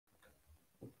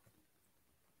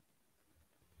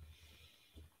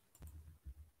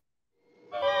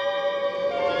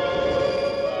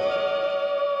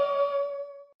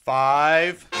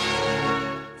5,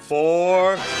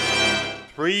 4,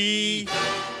 3,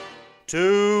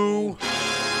 2,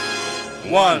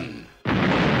 1.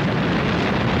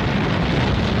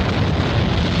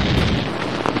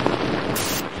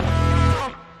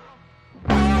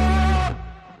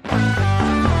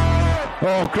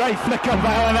 Oh, great flick on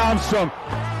by Alan Sampson.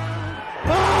 Oh,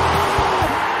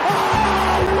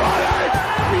 what a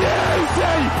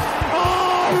beauty!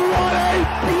 Oh, what a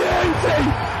beauty!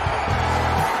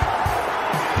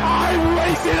 I'm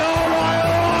waiting all my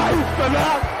life for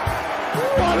that.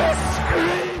 What a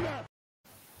screamer!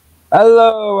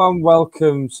 Hello and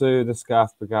welcome to the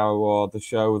Scarf Bagar Award, the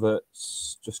show that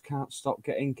just can't stop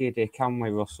getting giddy, can we,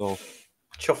 Russell?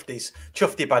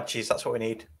 Chuffy badges, that's what we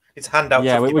need. It's hand out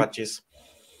badges.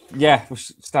 Yeah, we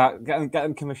should start get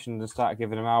them commissioned and start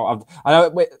giving them out. I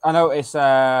notice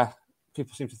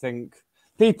people think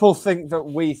that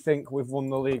we think we've won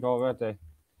the league already.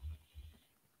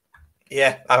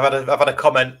 Yeah, I've had a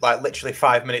comment like literally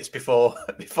 5 minutes before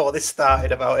this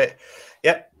started about it.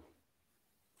 Yep.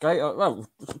 Great. Well,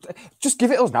 just give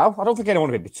it us now. I don't think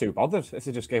anyone would be too bothered if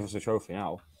they just gave us a trophy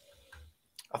now.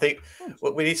 I think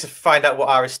we need to find out what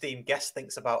our esteemed guest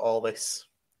thinks about all this.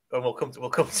 And we'll come to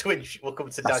Dad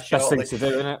shortly. Best thing to do,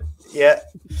 isn't it? Yeah.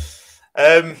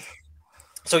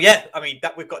 So yeah, I mean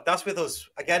that we've got Daz with us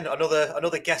again.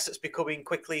 Another guest that's becoming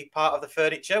quickly part of the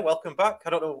furniture. Welcome back.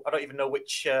 I don't even know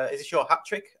which. Is this your hat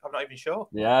trick? I'm not even sure.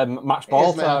 Yeah, match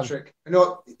ball time. Trick. You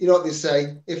know what they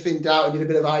say. If in doubt, you need a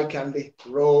bit of eye candy.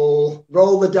 Roll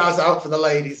the Daz out for the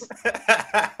ladies.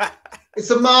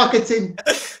 It's a marketing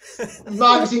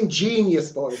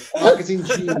genius, boys. Marketing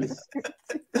genius.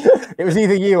 It was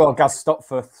either you or Gaz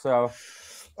Stopforth, so.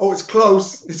 Oh, it's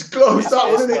close. It's close, that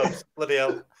one, isn't it? Bloody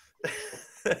hell.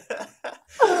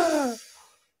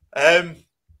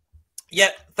 Yeah,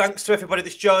 thanks to everybody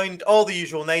that's joined. All the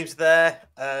usual names there.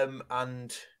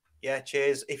 And yeah,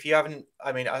 cheers. If you haven't,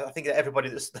 I mean, I think that everybody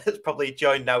that's probably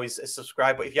joined now is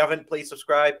subscribed. But if you haven't, please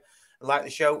subscribe and like the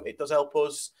show. It does help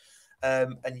us.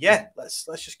 And yeah, let's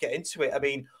just get into it. I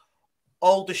mean,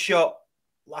 Aldershot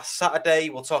last Saturday,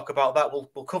 we'll talk about that.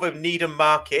 We'll cover Needham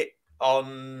Market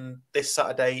on this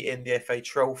Saturday in the FA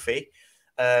Trophy,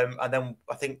 and then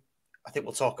I think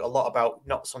we'll talk a lot about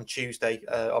Notts on Tuesday.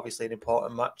 Obviously, an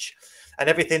important match and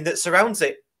everything that surrounds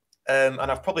it. And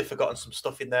I've probably forgotten some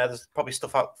stuff in there. There's probably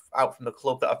stuff out from the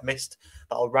club that I've missed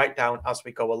that I'll write down as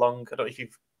we go along. I don't know if you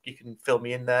can fill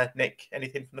me in there, Nick.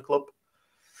 Anything from the club?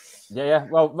 Yeah.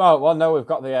 Well, no, we've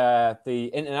got the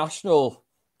international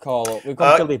call up. We've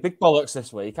got Billy Big Bollocks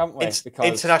this week, haven't we? Because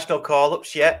international call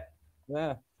ups, yeah.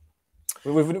 Yeah.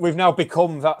 We've now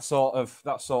become that sort of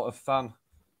fan.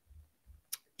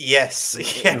 Yes,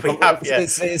 yeah, we have. Yeah,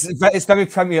 it's very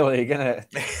Premier League, isn't it?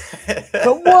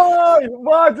 But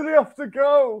why do they have to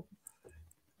go?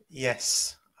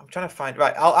 Yes. I'm trying to find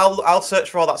I'll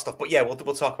search for all that stuff, but yeah, we'll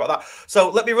talk about that. So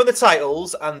let me run the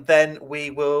titles, and then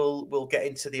we'll get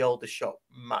into the Aldershot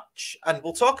match, and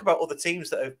we'll talk about other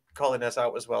teams that are calling us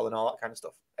out as well, and all that kind of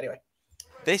stuff. Anyway,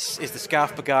 this is the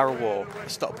Scarf Bagar Award, a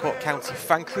Stockport County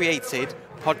fan-created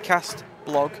podcast,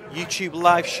 blog, YouTube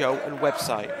live show, and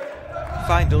website.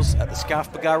 Find us at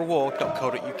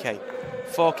thescarfbagaraward.co.uk.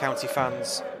 For county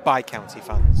fans, by county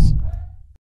fans.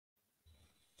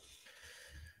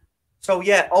 So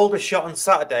yeah, Aldershot on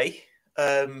Saturday.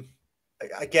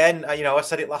 Again, I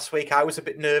said it last week. I was a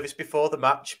bit nervous before the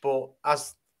match, but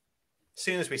as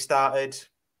soon as we started,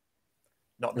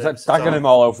 not nervous. It was like dagging him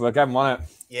all over again, wasn't it?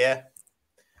 Yeah.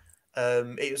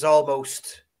 It was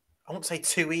almost, I won't say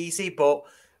too easy, but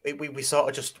we sort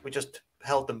of just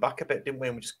held them back a bit, didn't we?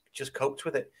 And we just coped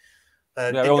with it.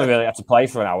 Yeah, we only really had to play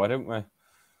for an hour, didn't we?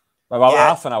 About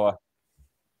half an hour.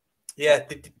 Yeah.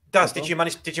 Daz, did you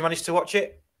manage to watch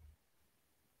it?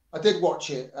 I did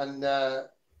watch it, and to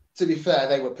be fair,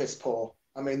 they were piss poor.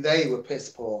 I mean, they were piss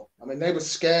poor. I mean, they were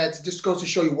scared. Just goes to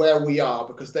show you where we are,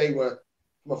 because they were,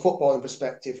 from a footballing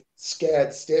perspective,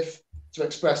 scared stiff to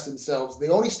express themselves. They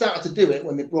only started to do it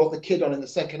when they brought the kid on in the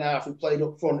second half who played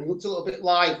up front. He looked a little bit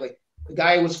lively. The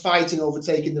guy who was fighting over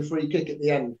taking the free kick at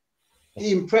the end.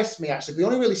 He impressed me, actually. We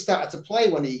only really started to play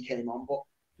when he came on, but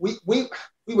we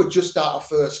were just out of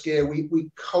first gear. We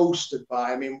coasted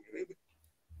by. I mean,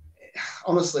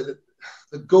 honestly,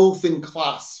 the golf in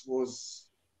class was,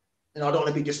 I don't want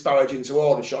to be disparaging to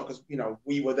Aldershot, because,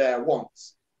 we were there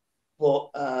once. But,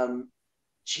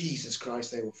 Jesus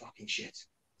Christ, they were fucking shit.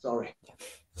 Sorry.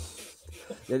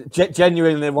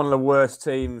 Genuinely one of the worst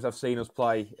teams I've seen us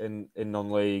play in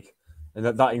non-league. And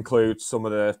that includes some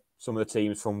of the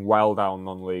teams from well down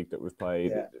non-league that we've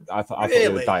played. Yeah. I thought they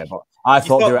were diabolical. I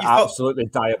thought they were absolutely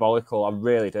diabolical. I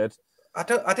really did.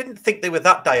 I didn't think they were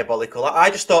that diabolical. I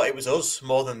just thought it was us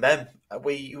more than them.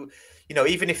 Even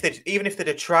if they'd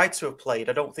have tried to have played,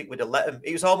 I don't think we'd have let them.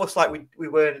 It was almost like we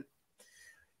weren't.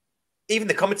 Even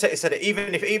the commentator said it.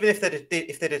 Even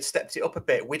if they'd have stepped it up a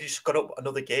bit, we'd just got up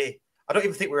another gear. I don't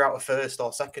even think we were out of first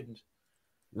or second.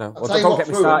 No, well, don't get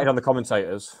me started on the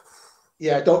commentators.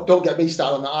 Yeah, don't get me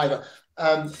started on that either.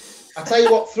 I tell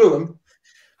you what threw them,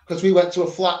 because we went to a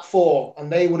flat 4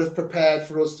 and they would have prepared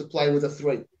for us to play with a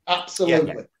 3.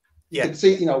 Absolutely. You could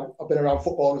see, I've been around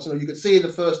football, and so you could see in the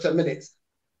first 10 minutes,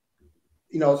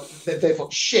 they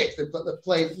thought, shit, they're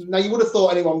playing. Now, you would have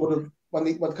thought anyone would have,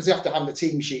 because they have to have the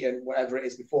team sheet and whatever it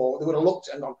is before, they would have looked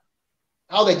at it and gone,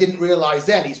 how they didn't realise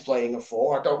then he's playing a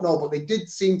 4, I don't know, but they did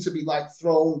seem to be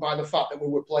thrown by the fact that we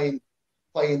were playing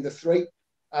the 3.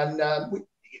 And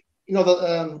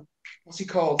what's he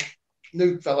called?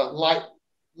 New fella,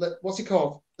 what's he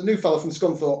called? The new fella from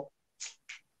Scunthorpe.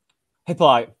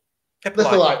 Hippolyte.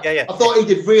 Yeah. I thought he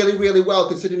did really, really well,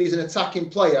 considering he's an attacking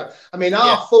player. I mean,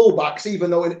 our fullbacks,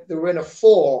 even though they were in a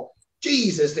 4,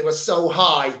 Jesus, they were so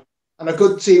high. And a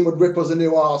good team would rip us a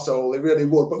new arsehole. They really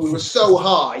would. But we were so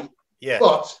high. Yeah.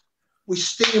 But we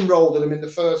steamrolled them in the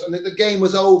first, and the game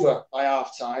was over by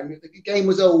half time. The game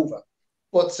was over.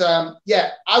 But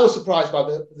I was surprised by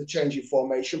the change in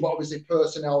formation, but obviously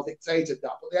personnel dictated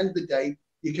that. But at the end of the day,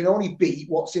 you can only beat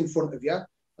what's in front of you.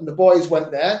 And the boys went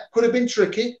there. Could have been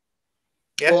tricky.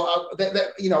 Yeah. But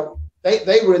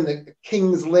they were in the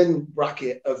King's Lynn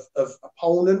bracket of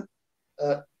opponent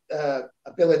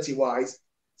ability-wise.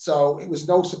 So it was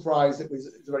no surprise that it was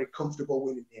a very comfortable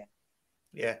win in the end.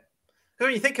 Yeah.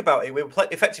 When you think about it, we were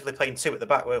effectively playing 2 at the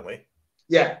back, weren't we?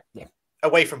 Yeah.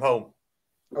 Away from home.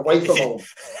 Away from home.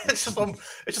 It's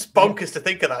just bonkers to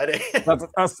think of that, isn't it?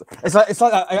 It's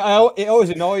like that. It always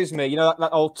annoys me. That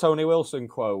old Tony Wilson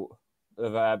quote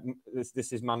of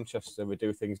 "This is Manchester. We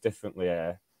do things differently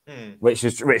here," which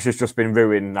has just been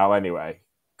ruined now anyway,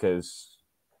 because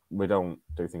we don't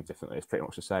do things differently. It's pretty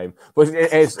much the same. But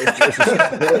it is.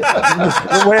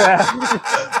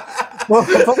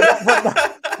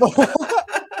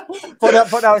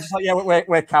 But now it's just like,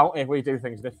 we're county. We do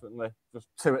things differently. Just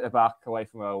 2 at the back, away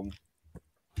from home.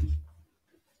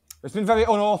 It's been very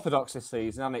unorthodox this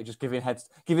season, hasn't it? Just giving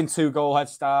 2-goal head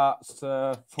starts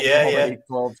to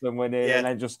clubs and winning, and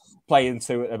then just playing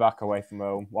 2 at the back, away from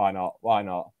home. Why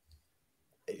not?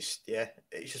 It's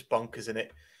just bonkers, isn't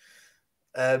it?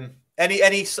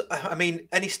 Any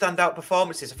standout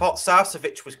performances? I thought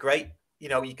Sarcevic was great.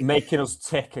 Making us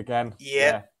tick again.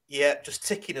 Yeah, just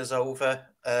ticking us over.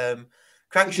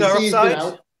 Crankshaw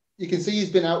offside. You can see he's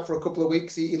been out for a couple of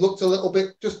weeks. He looked a little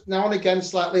bit, just now and again,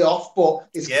 slightly off, but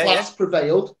his class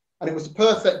prevailed, and it was a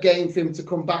perfect game for him to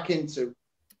come back into,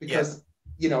 because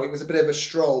it was a bit of a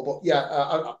stroll. But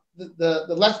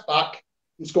the left back,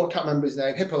 I can't remember his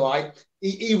name, Hippolyte.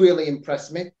 He really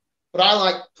impressed me. But I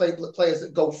like players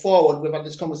that go forward. We've had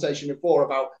this conversation before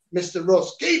about Mr.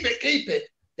 Russ. Keep it.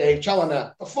 Dave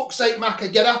Challoner. For fuck's sake,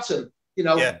 Macca, get at him.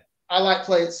 I like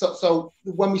players. So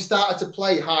when we started to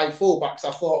play high fullbacks,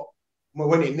 I thought, we're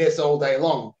winning this all day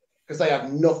long, because they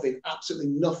have nothing, absolutely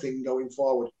nothing going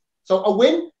forward. So a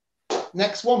win.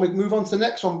 Next one, we move on to the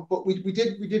next one. But we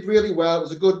did really well. It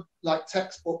was a good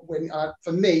textbook win.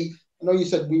 For me, I know you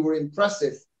said we were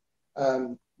impressive,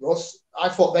 Russ. I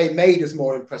thought they made us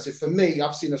more impressive. For me,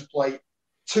 I've seen us play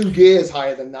 2 gears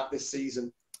higher than that this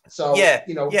season. So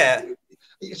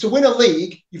to win a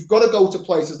league, you've got to go to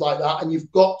places like that, and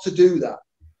you've got to do that.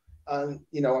 And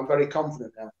I'm very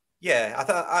confident now. Yeah,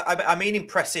 I mean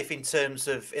impressive in terms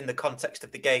of in the context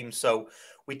of the game. So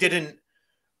we didn't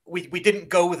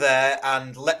go there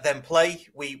and let them play.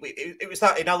 It was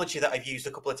that analogy that I've used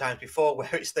a couple of times before,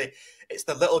 where it's the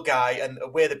little guy and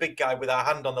we're the big guy with our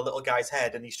hand on the little guy's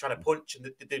head, and he's trying to punch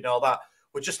and doing all that.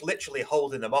 We're just literally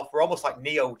holding them off. We're almost like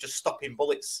Neo, just stopping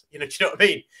bullets. Do you know what I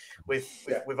mean?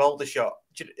 With Aldershot.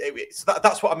 So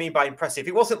that's what I mean by impressive.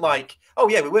 It wasn't like,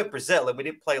 we weren't Brazil and we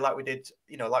didn't play like we did,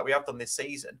 like we have done this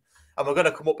season. And we're going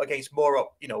to come up against more,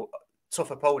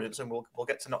 tough opponents, and we'll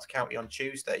get to Notts County on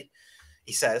Tuesday.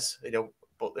 He says,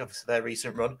 but obviously their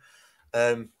recent run.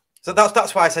 So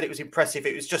that's why I said it was impressive.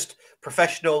 It was just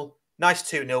professional, nice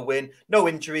 2-0 win, no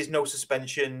injuries, no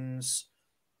suspensions.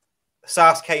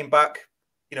 Sars came back,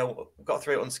 got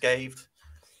through it unscathed.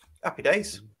 Happy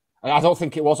days. I don't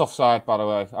think it was offside, by the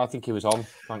way. I think he was on.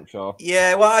 Thanks, Shaw.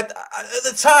 Yeah, well, at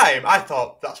the time, I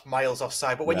thought that's miles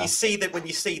offside. But when you see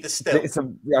the still, it's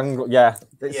a angle. Yeah,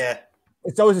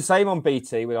 it's always the same on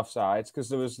BT with offsides, because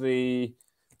there was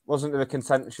wasn't there the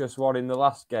contentious one in the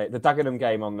last game, the Dagenham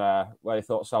game on there, where they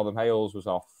thought Southern Hales was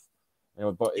off, You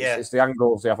know, but it's the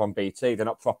angles they have on BT. They're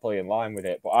not properly in line with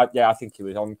it. But I think he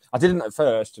was on. I didn't at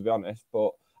first, to be honest,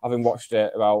 but having watched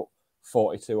it about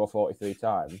 42 or 43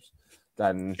 times,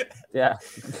 then yeah.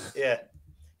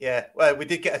 Well, we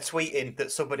did get a tweet in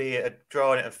that somebody had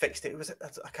drawn it and fixed it.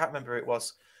 I can't remember who it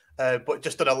was. But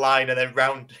just on a line and then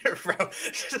round the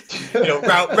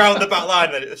back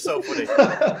line, and it was so funny.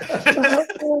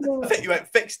 You went,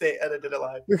 fixed it, and then did a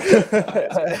line.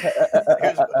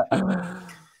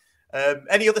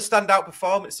 Any other standout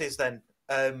performances then?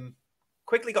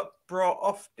 Quickly got brought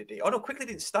off, did he? Oh no, Quickly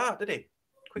didn't start, did he?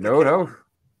 No.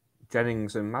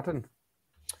 Jennings and Madden.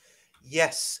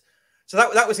 Yes. So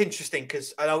that was interesting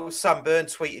because I know Sam Byrne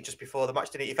tweeted just before the match,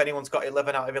 didn't he? If anyone's got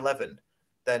 11 out of 11,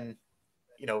 then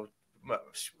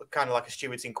kind of like a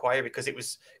steward's inquiry because it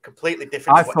was completely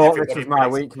different. I thought this was my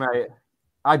week, mate.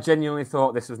 I genuinely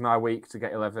thought this was my week to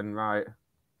get 11 right.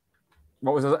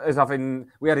 What was it?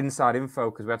 We had inside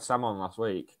info because we had Sam on last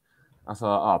week. I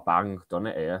thought, oh, bang, done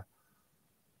it here.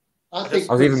 I think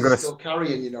I was even going to still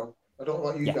carrying. I don't know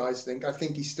what you guys think. I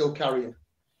think he's still carrying.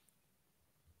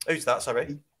 Who's that?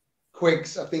 Sorry,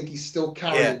 Quiggs. I think he's still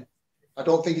carrying. Yeah. I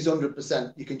don't think he's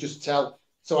 100%. You can just tell.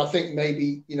 So I think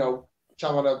maybe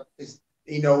Challoner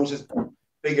he knows his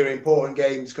bigger important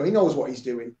games because he knows what he's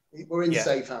doing. We're in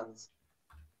safe hands.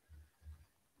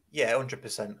 Yeah,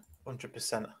 100%. 100%. Just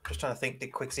trying to think,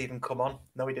 did Quiggs even come on?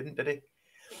 No, he didn't, did he?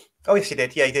 Oh, yes, he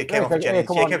did. Yeah, he did. Came off of Jennings.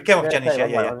 Came off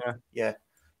Jennings.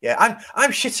 Yeah.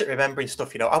 I'm shit at remembering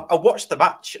stuff. I watched the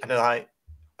match and I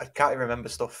can't even remember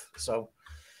stuff. So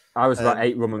I was about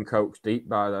 8 rum and cokes deep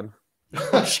by then.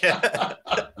 Yeah.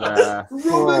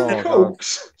 Rum and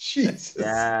cokes. Jesus.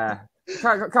 Yeah.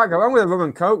 Can't go wrong with a rum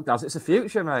and coke, Daz. It's the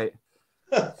future, mate.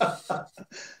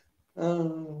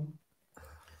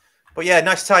 But yeah,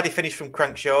 nice tidy finish from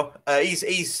Crankshaw.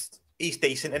 He's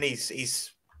decent and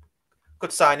he's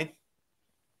good signing.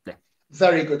 Yeah.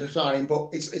 Very good signing, but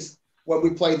it's when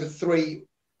we play the 3,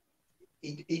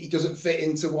 he doesn't fit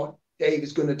into what Dave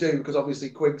is going to do because obviously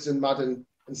Quiggs and Madden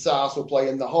and Sars will play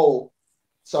in the hole.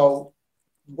 So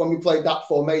when we played that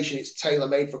formation, it's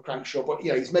tailor-made for Crankshaw. But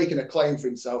he's making a claim for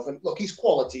himself. And look, he's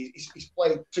quality. He's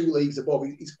played 2 leagues above.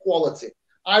 He's quality.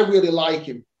 I really like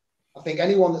him. I think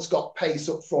anyone that's got pace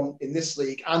up front in this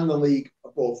league and the league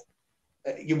above,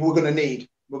 we're going to need.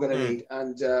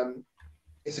 And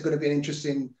it's going to be an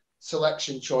interesting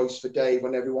selection choice for Dave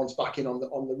when everyone's back in on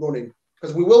the running.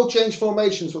 Because we will change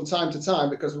formations from time to time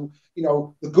because,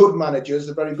 the good managers,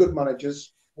 the very good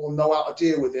managers, will know how to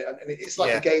deal with it. And it's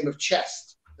like a game of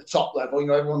chess, the top level.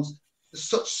 Everyone's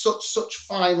such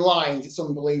fine lines. It's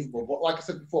unbelievable. But like I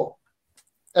said before,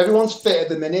 everyone's fit at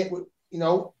the minute.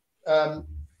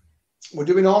 We're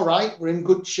doing all right. We're in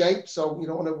good shape. So we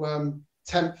don't want to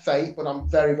tempt fate, but I'm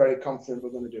very, very confident we're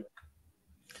going to do it.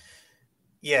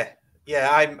 Yeah.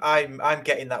 I'm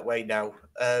getting that way now.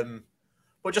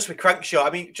 But just with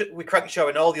Crankshaw, with Crankshaw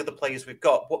and all the other players we've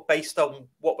got, based on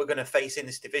what we're going to face in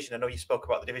this division, I know you spoke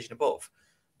about the division above,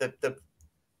 they're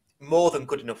more than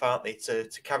good enough, aren't they, to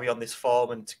carry on this form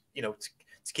and to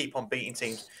keep on beating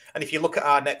teams. And if you look at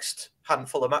our next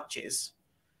handful of matches,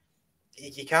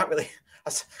 you can't really.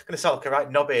 I'm going to sound like a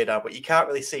right knob here now, but you can't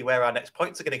really see where our next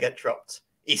points are going to get dropped.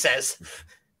 He says.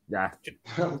 Yeah.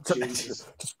 Oh,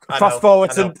 fast forward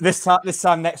to this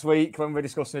time next week when we're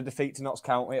discussing a defeat to Notts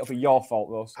County. It'll be your fault,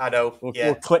 Russ. I know.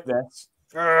 We'll clip this.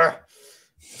 I've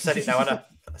said it now, Anna.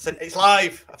 I said it's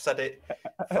live. I've said it.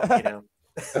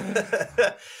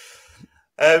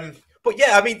 But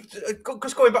yeah,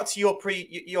 just going back to your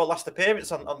last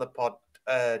appearance on the pod,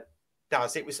 Daz. I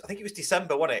think it was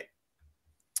December, wasn't it?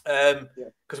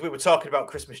 Because we were talking about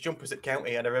Christmas jumpers at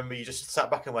County, and I remember you just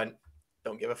sat back and went,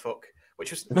 "Don't give a fuck." Which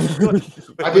was good.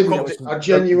 I didn't. I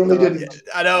genuinely didn't.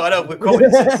 I know. We're quoting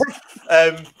this.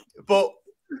 But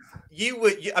you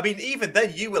were. Even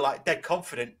then, you were like dead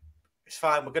confident. It's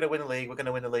fine. We're going to win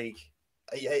the league.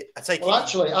 I take. Well,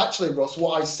 actually, Russ,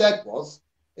 what I said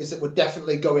is that we're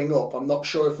definitely going up. I'm not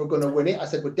sure if we're going to win it. I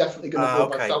said we're definitely going to go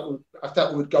up. Okay. I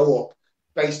felt we would go up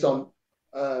based on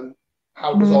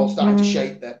how it was all starting to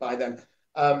shape there by then.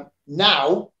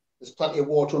 Now there's plenty of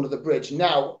water under the bridge.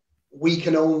 Now we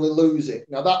can only lose it.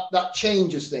 Now that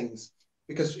changes things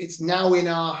because it's now in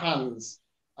our hands.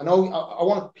 I know I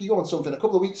want to peel on something. A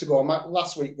couple of weeks ago,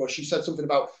 last week, Russ, she said something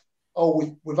about,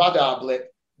 we've had our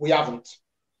blip. We haven't.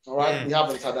 All right, we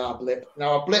haven't had our blip.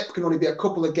 Now our blip can only be a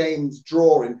couple of games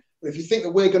drawing. But if you think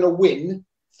that we're going to win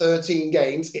 13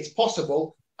 games, it's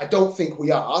possible. I don't think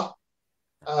we are.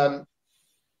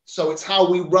 So it's how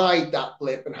we ride that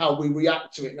blip and how we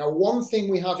react to it. Now, one thing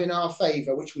we have in our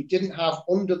favour, which we didn't have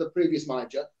under the previous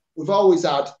manager, we've always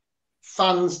had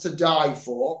fans to die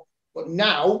for. But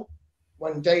now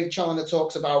when Dave Challoner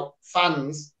talks about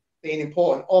fans being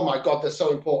important, oh my God, they're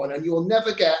so important. And you will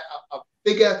never get a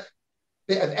bigger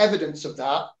bit of evidence of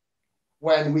that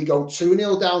when we go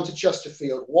 2-0 down to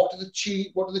Chesterfield. What do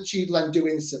the Cheadland do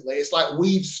instantly? It's like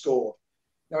we've scored.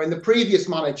 Now, in the previous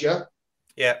manager,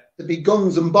 there'd be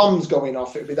guns and bombs going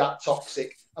off. It'd be that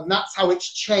toxic. And that's how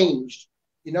it's changed.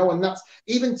 You know, and that's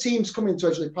even teams coming to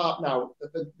Edgeley Park now,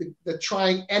 they're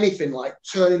trying anything like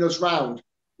turning us round,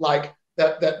 like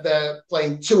they're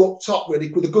playing 2 up top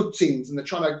really with the good teams, and they're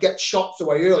trying to get shots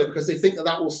away early because they think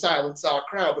that will silence our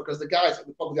crowd, because the guys that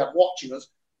we probably have watching us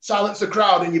silence the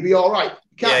crowd and you'll be all right.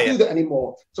 You can't do that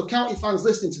anymore. So county fans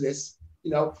listening to this,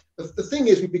 you know, the thing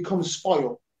is we've become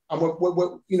spoiled, and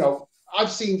we're you know,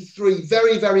 I've seen 3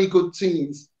 very, very good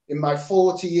teams in my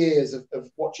 40 years of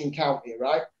watching county,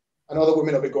 right? I know the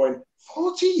women will be going,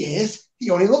 40 years? He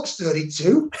only looks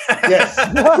 32. Yes.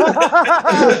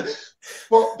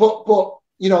 but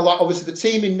you know, like obviously the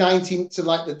team in 19 to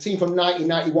like the team from 90,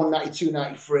 91, 92,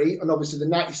 93, and obviously the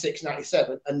 96,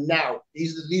 97, and now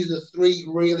these are the 3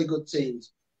 really good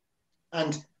teams.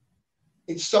 And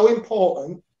it's so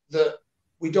important that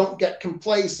we don't get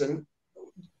complacent.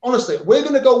 Honestly, we're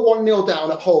going to go 1-0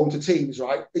 down at home to teams,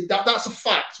 right? That's a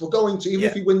fact. We're going to, even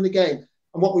if we win the game.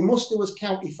 And what we must do as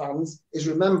county fans is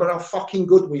remember how fucking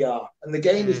good we are. And the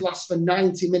game is lasts for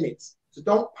 90 minutes. So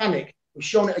don't panic. We've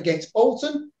shown it against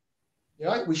Bolton.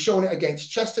 Right? We've shown it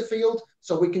against Chesterfield.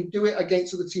 So we can do it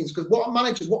against other teams. Because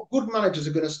what good managers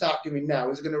are going to start doing now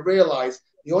is going to realise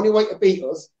the only way to beat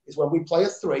us is when we play a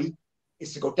 3,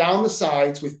 is to go down the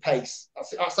sides with pace.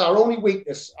 That's our only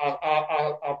weakness.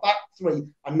 Our back 3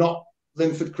 are not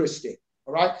Linford Christie.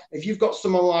 All right? If you've got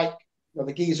someone like, you know,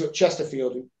 the geezer at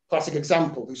Chesterfield, classic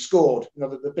example, who scored, you know,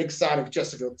 the big sign of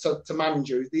Chesterfield, to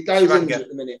Manju, the guy who's injured at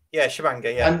the minute. Yeah,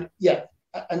 Shabanga,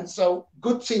 And so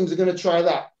good teams are going to try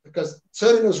that, because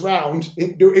turning us round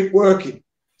it working.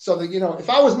 So that, you know, if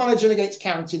I was managing against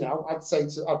County now, I'd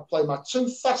play my 2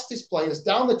 fastest players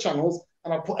down the channels,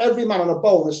 and I'd put every man on a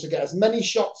bonus to get as many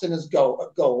shots in at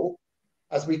goal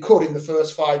as we could in the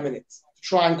first 5 minutes to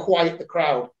try and quiet the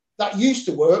crowd. That used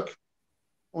to work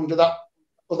under that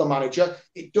other manager.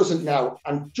 It doesn't now.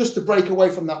 And just to break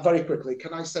away from that very quickly,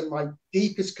 can I send my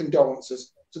deepest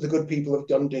condolences to the good people of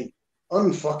Dundee?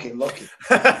 Unfucking lucky.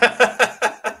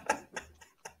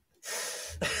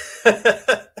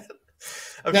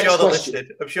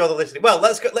 I'm sure they're listening. Well,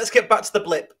 let's get back to the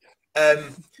blip,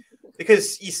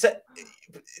 because you said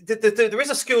there is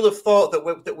a school of thought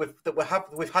that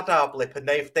we've had our blip, and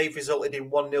they've resulted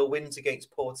in 1-0 wins against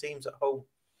poor teams at home,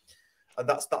 and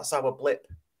that's our blip.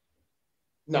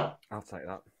 No, I'll take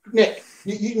that. Nick,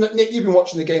 Nick, you've been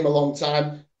watching the game a long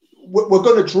time. We're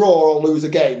going to draw or lose a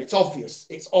game. It's obvious.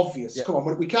 Yeah. Come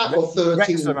on, we can't go 13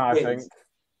 Wrexham, wins.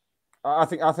 I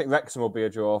think Wrexham will be a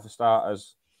draw for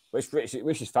starters,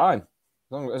 which is fine. As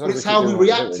long it's how we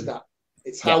react to that.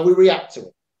 It's how we react to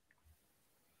it.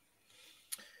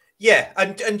 Yeah,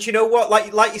 and you know what?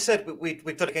 Like you said,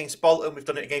 we've done it against Bolton, we've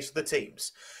done it against other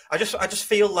teams. I just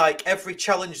feel like every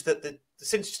challenge that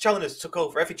since Challengers took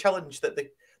over, every challenge that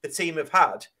the team have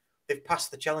had, they've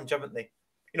passed the challenge, haven't they?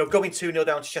 You know, going 2-0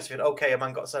 down to Chesterfield, okay, a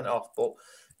man got sent off, but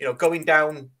you know, going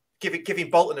down, giving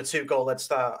Bolton a 2-goal head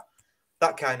start,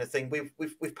 that kind of thing.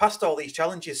 We've passed all these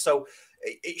challenges, so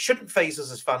it shouldn't faze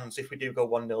us as fans if we do go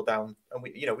 1-0 down, and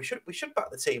we should back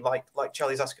the team like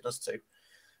Charlie's asking us to.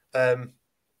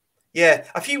 Yeah,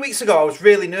 a few weeks ago I was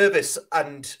really nervous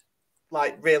and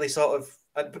like really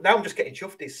but now I'm just getting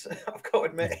chuffed. I've got to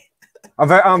admit.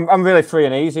 I'm really free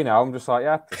and easy now. I'm just like,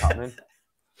 yeah, it's happening.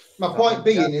 My point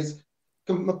being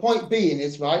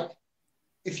is, right,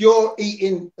 if you're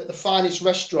eating at the finest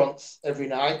restaurants every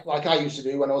night, like I used to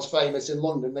do when I was famous in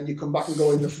London, then you come back and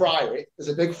go in the Friary, there's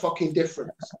a big fucking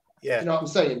difference. Yeah. You know what I'm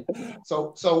saying?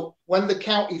 So when the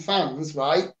county fans,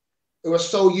 right, who are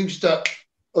so used to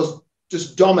us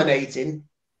just dominating,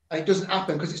 and it doesn't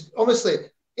happen, because it's honestly,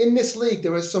 in this league,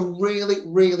 there are some really,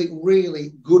 really,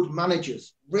 really good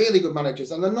managers,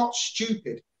 and they're not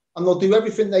stupid, and they'll do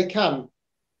everything they can,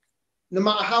 no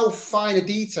matter how fine a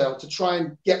detail, to try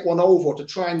and get one over, or to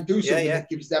try and do something that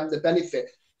gives them the benefit.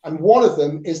 And one of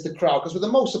them is the crowd, because we're the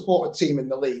most supported team in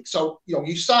the league. So, you know,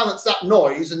 you silence that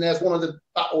noise and there's one of the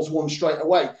battles won straight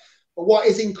away. But what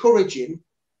is encouraging,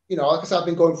 you know, like I said, I've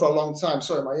been going for a long time.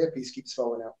 Sorry, my earpiece keeps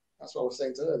falling out. That's what I was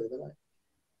saying to earlier, didn't I?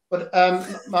 But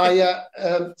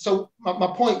so my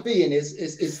point being is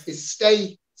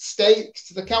stay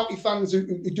to the county fans who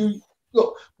do.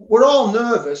 Look, we're all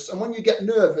nervous, and when you get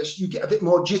nervous, you get a bit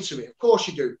more jittery. Of course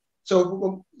you do.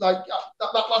 So, like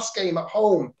that last game at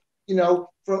home, you know,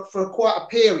 for quite a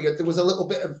period, there was a little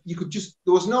bit of,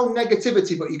 there was no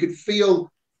negativity, but you could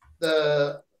feel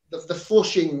the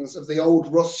flushings of the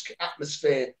old Rusk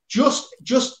atmosphere, just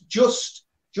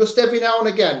every now and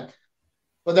again.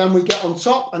 But then we get on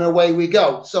top and away we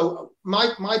go. So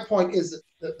my point is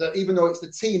that even though it's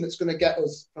the team that's going to get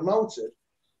us promoted,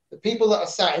 the people that are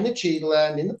sat in the Cheadle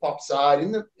end, in the pop side,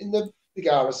 in the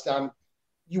Vigara stand,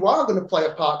 you are going to play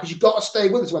a part because you've got to stay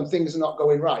with us when things are not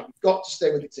going right. You've got to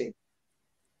stay with the team.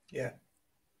 Yeah.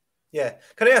 Yeah.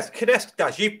 Can I ask,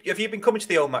 Daz, have you been coming to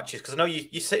the old matches? Because I know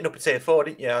you're sitting up at Tier 4,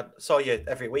 didn't you? I saw you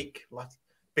every week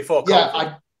before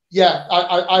COVID.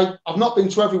 I've not been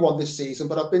to everyone this season,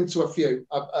 but I've been to a few.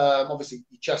 Obviously,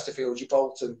 your Chesterfields, your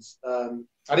Boltons.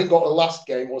 I didn't go to the last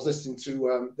game. I was listening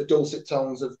to the dulcet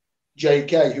tones of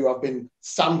JK, who I've been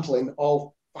sampling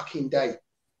all fucking day.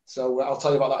 So I'll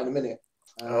tell you about that in a minute.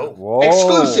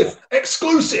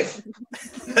 Exclusive.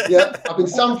 Yeah, I've been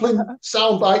sampling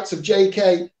sound bites of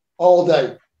JK all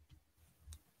day.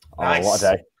 Nice.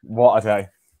 Oh, what a day!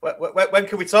 When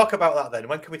can we talk about that then?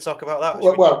 When can we talk about that?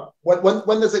 Well,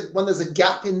 when there's a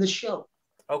gap in the show.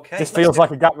 Okay. This feels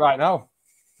like a gap right now.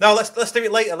 No, let's do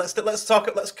it later. Let's talk.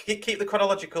 Let's keep the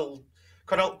chronology going.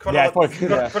 Then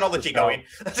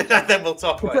we'll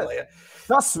talk about it later.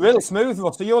 That's really smooth,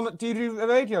 Ross. Do you do a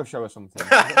radio show or something?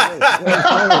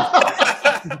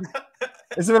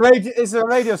 Is there a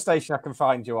radio station I can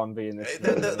find you on being this?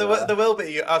 There will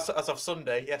be as of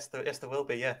Sunday. Yes, there will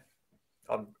be. Yeah,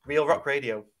 on Real Rock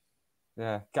Radio.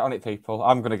 Yeah, get on it, people.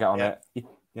 I'm going to get on it.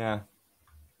 Yeah,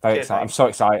 very excited. I'm so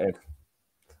excited.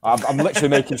 I'm literally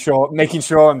making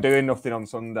sure I'm doing nothing on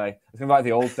Sunday. It's going to be like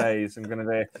the old days. I'm going to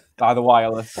be by the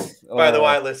wireless. By the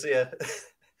wireless, yeah.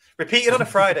 Repeated on a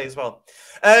Friday as well.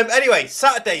 Anyway,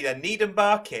 Saturday then, Needham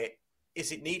Barkit.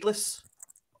 Is it needless,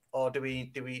 or do we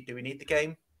need the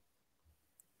game?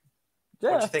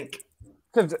 Yeah. What do you think?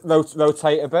 Could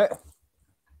rotate a bit.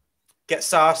 Get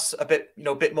Sars a bit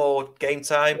more game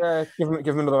time. Yeah,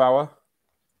 give him another hour.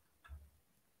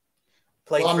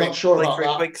 I'm not sure about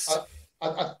that.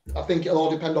 I think it'll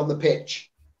all depend on the pitch.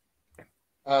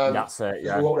 That's it.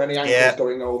 Yeah. We won't have any ankles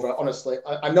going over. Honestly,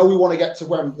 I know we want to get to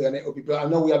Wembley, and it will be. But I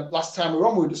know we had last time we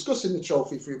were discussing the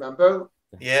trophy. If you remember,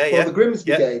 the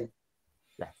Grimsby game.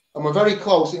 Yeah. And we're very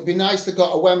close. It'd be nice to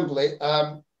go to Wembley.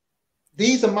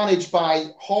 These are managed by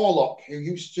Horlock, who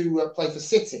used to play for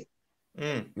City.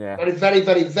 Yeah. Very, very,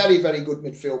 very, very, very good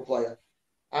midfield player.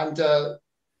 And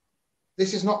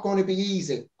this is not going to be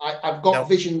easy. I've got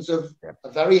visions of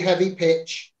a very heavy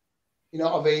pitch. You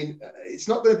know what I mean? It's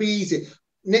not going to be easy.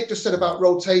 Nick just said about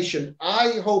rotation.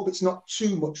 I hope it's not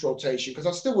too much rotation because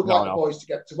I still would like the boys to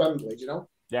get to Wembley, you know?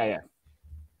 Yeah.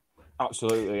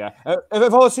 Absolutely, yeah.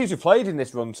 Of all the teams who played in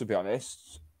this run, to be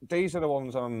honest, these are the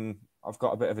ones I've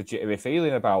got a bit of a jittery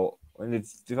feeling about. And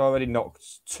they've already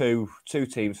knocked two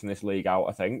teams from this league out,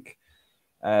 I think.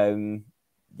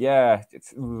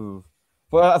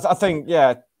 But I think,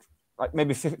 like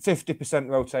maybe 50%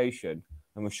 rotation,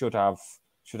 and we should have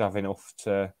enough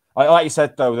to. Like you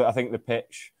said, though, that I think the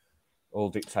pitch will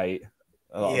dictate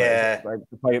a lot of it. Like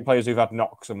the players who've had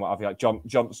knocks and what have you, like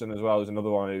Johnson as well is another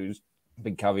one who's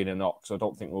been carrying a knock, so I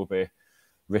don't think we'll be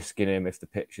risking him if the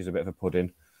pitch is a bit of a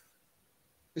pudding.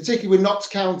 Particularly with Notts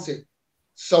County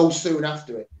so soon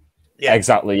after it. Yeah,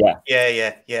 exactly.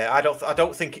 Yeah. I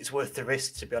don't think it's worth the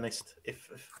risk, to be honest. If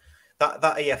that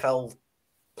EFL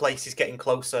place is getting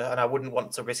closer, and I wouldn't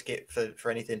want to risk it for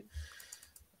anything.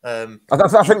 I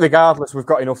think regardless, we've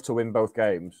got enough to win both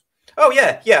games. Oh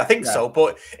yeah, I think so.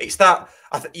 But it's that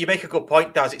you make a good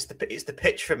point, Daz. It's the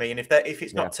pitch for me, and if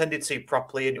it's not tended to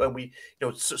properly, and when we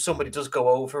somebody does go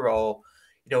over, or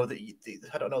I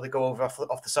don't know, they go over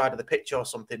off the side of the pitch or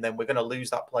something, then we're going to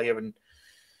lose that player, and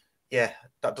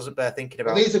that doesn't bear thinking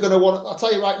about. These are going to want. I'll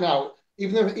tell you right now,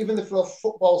 even if for a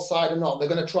football side or not, they're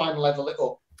going to try and level it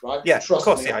up, right? Yeah, trust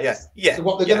of course, me. Yeah. So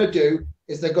what they're going to do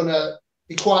is they're going to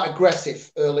be quite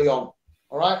aggressive early on,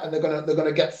 all right, and they're going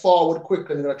to get forward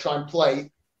quickly. And they're going to try and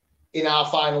play in our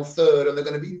final third, and they're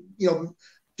going to be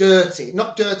dirty,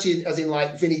 not dirty as in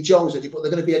like Vinnie Jones did, but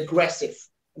they're going to be aggressive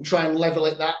and try and level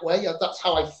it that way. That's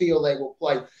how I feel they will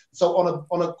play. So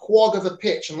on a quag of a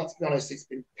pitch, and let's be honest, it's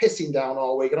been pissing down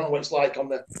all week. I don't know what it's like on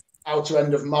the outer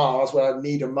end of Mars where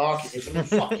Needham Market is. I'm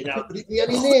fucking out. Could it be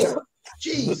any nearer?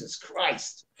 Jesus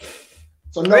Christ.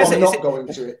 So no, I'm not going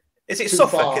to it. Is it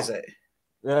Suffolk, is it?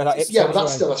 Yeah, but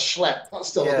that's still a schlep. That's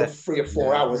still a good 3 or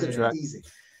 4 hours. It's easy.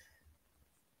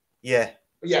 Yeah.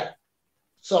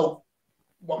 So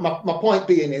what my point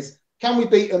being is, can we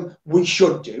beat them? We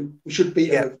should do. We should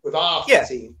beat them with half the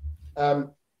team.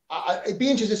 It'd be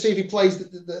interesting to see if he plays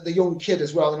the young kid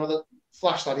as well. The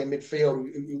flash lad in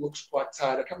midfield who looks quite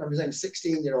tired. I can't remember his name.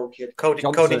 16-year-old kid. Cody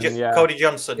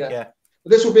Johnson. Yeah.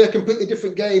 But this will be a completely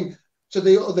different game. to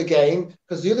the other game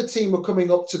because the other team were coming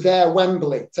up to their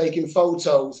Wembley taking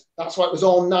photos. That's why it was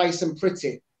all nice and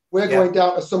pretty. We're going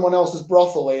down to someone else's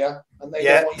brothel here, and they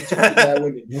don't want you to be there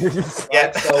with me.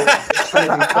 Right? So it's going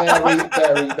to be very,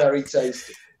 very, very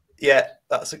tasty. Yeah,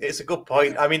 it's a good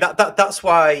point. I mean, that's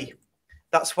why.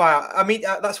 I mean,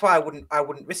 that's why I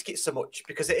wouldn't risk it so much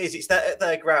because it's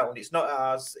their ground. It's not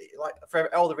ours. Like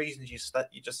for all the reasons you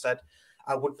just said,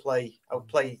 I would play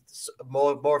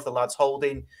more of the lads.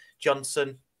 Holding,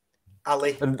 Johnson,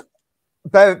 Ali. And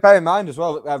bear in mind as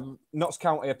well, Notts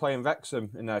County are playing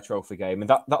Wrexham in their trophy game,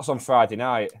 and that's on Friday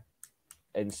night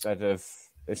instead of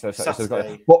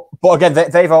Saturday. But again,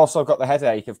 they've also got the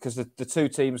headache of because the two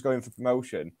teams going for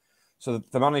promotion, so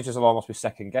the managers will almost be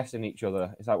second guessing each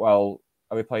other. It's like, well,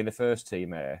 are we playing the first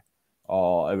team here,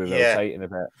 or are we rotating a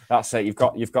bit? That's it. You've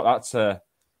got that to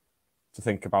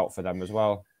think about for them as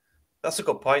well. That's a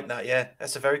good point.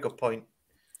 That's a very good point.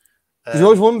 You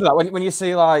always wonder that when you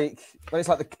see when it's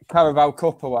like the Carabao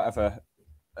Cup or whatever,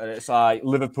 and it's like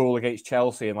Liverpool against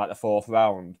Chelsea in like the fourth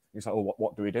round. It's like, oh,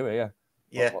 what do we do here?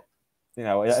 Yeah,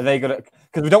 are they gonna?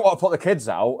 Because we don't want to put the kids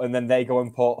out, and then they go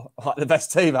and put like the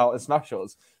best team out and smash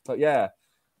us. But yeah,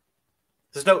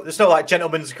 there's no like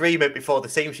gentleman's agreement before the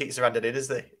team sheets are handed in, is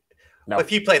there? No. Well,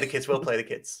 if you play the kids, we'll play the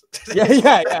kids.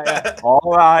 yeah.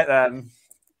 All right then.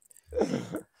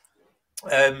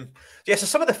 So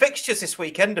some of the fixtures this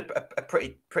weekend are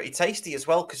pretty tasty as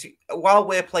well because while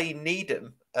we're playing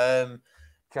Needham,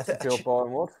 Chesterfield,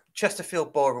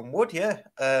 Boreham Wood,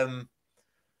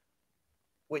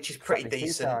 which is pretty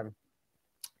decent.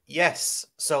 Yes,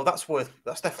 so that's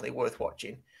definitely worth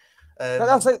watching.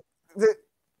 That's it.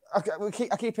 I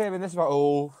keep hearing this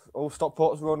about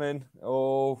Stockport's running.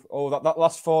 That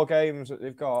last 4 games that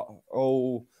they've got.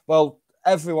 Well,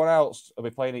 everyone else will be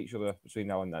playing each other between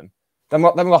now and then. Them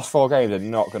last 4 games are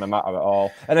not going to matter at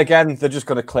all. And again, they're just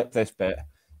going to clip this bit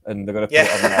and they're going to put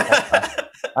it on their podcast.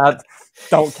 And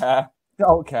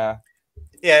don't care.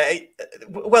 Yeah.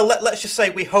 Well, let's just say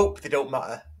we hope they don't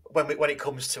matter when it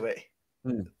comes to it.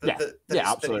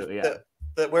 Absolutely.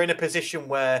 That we're in a position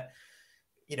where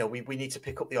we need to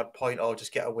pick up the odd point or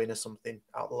just get a win or something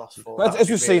out of the last 4. Well, as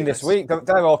we've seen this week,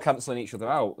 they're all cancelling each other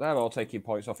out. They're all taking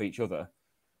points off each other.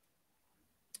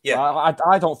 Yeah,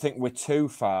 I don't think we're too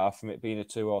far from it being a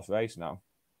 2-horse race now.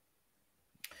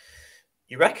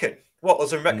 You reckon? What,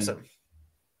 us and Wrexham?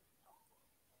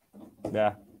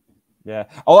 Yeah.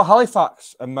 Although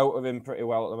Halifax are motoring pretty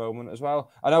well at the moment as well.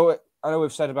 I know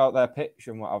we've said about their pitch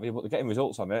and what have you, but they're getting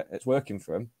results on it. It's working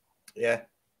for them. Yeah.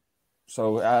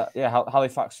 So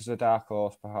Halifax is a dark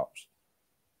horse, perhaps.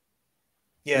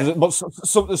 Yeah. But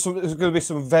there's going to be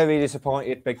some very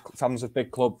disappointed big fans of big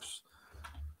clubs.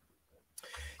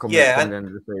 Coming at the end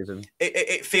of the season.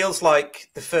 It feels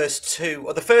like the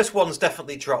first one's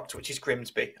definitely dropped, which is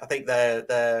Grimsby. I think they're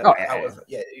out of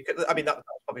I mean that was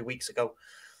probably weeks ago.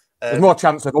 There's more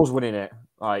chance of us winning it,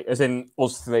 like as in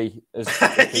us 3 as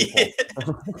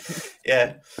people.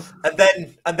 Yeah,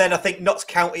 and then I think Notts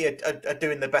County are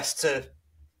doing their best to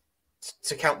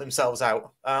count themselves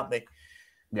out, aren't they?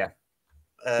 Yeah.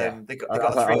 They got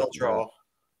a 3-3 draw,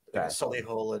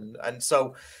 Solihull, and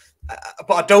so.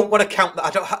 But I don't want to count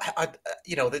that.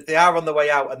 They are on the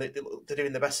way out and they're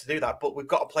doing their best to do that. But we've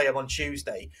got to play them on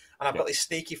Tuesday, and I've got this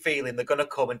sneaky feeling they're going to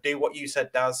come and do what you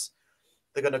said, Daz.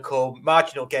 They're going to come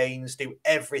marginal gains, do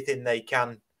everything they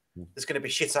can. There's going to be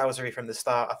shithousery from the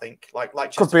start. I think, like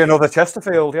could be another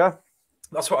Chesterfield, yeah.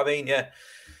 That's what I mean, yeah.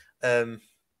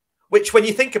 Which, when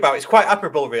you think about it, it's quite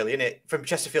admirable, really, isn't it, from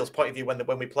Chesterfield's point of view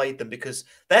when we played them, because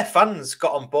their fans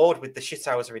got on board with the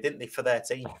shithousery, didn't they, for their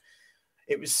team?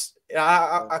 It was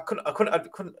I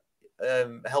couldn't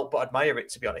help but admire it,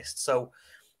 to be honest. So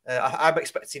I'm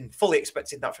fully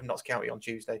expecting that from Notts County on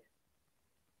Tuesday.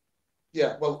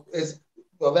 Yeah, well,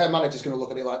 their manager's going to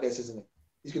look at it like this, isn't he?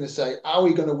 He's going to say, "Are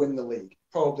we going to win the league?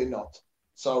 Probably not."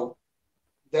 So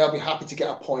they'll be happy to get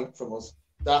a point from us.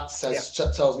 That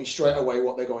tells me straight away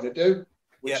what they're going to do,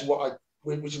 which is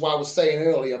why I was saying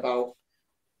earlier about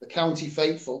the county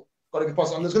faithful. Got to be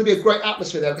positive. And there's going to be a great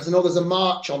atmosphere there because I know there's a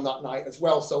march on that night as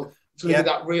well. So it's going to be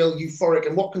that real euphoric.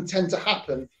 And what can tend to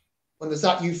happen when there's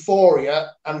that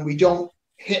euphoria and we don't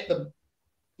hit the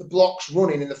blocks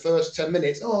running in the first 10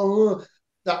 minutes, and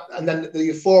then the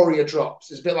euphoria drops.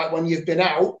 It's a bit like when you've been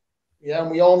out, and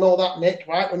we all know that, Nick,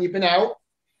 right? When you've been out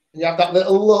and you have that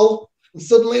little lull, and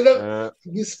suddenly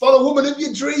you spot a woman of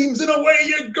your dreams and away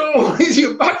you go.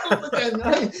 You're back up again,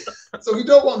 right? So we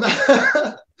don't want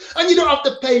that. And you don't have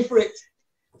to pay for it.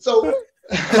 So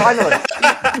finally.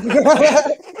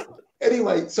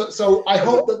 Anyway, so I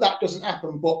hope that doesn't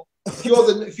happen. But if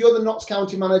you're the Notts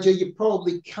County manager, you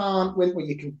probably can't win. Well,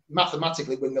 you can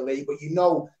mathematically win the league, but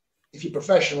if you're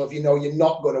professional, you're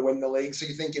not going to win the league. So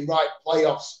you're thinking, right,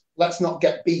 playoffs, let's not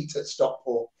get beat at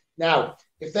Stockport. Now,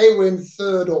 if they were in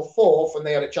 3rd or 4th and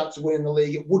they had a chance of winning the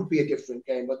league, it would be a different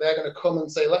game. But they're going to come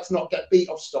and say, let's not get beat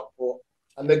off Stockport.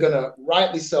 And they're going to,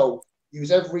 rightly so,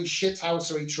 use every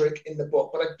shithousery trick in the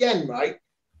book. But again, right,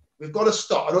 we've got to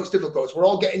stop. I know it's difficult. We're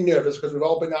all getting nervous because we've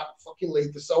all been at the fucking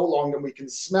league for so long and we can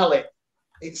smell it.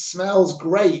 It smells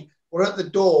great. We're at the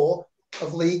door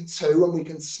of League Two and we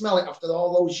can smell it after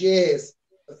all those years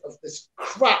of this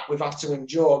crap we've had to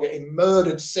endure, getting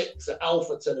murdered 6 at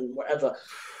Alferton and whatever,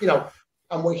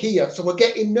 and we're here. So we're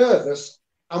getting nervous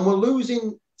and we're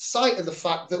losing sight of the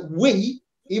fact that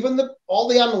all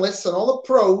the analysts and all the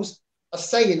pros are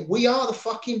saying we are the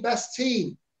fucking best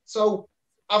team. So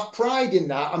have pride in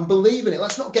that and believe in it.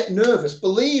 Let's not get nervous.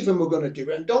 Believe in we're going to do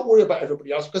it and don't worry about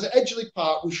everybody else, because at Edgeley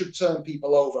Park, we should turn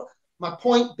people over. My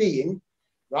point being,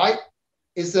 right,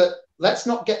 is that let's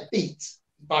not get beat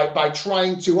by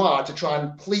trying too hard to try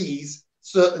and please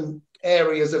certain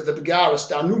areas of the Bagara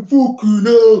stand. Fucking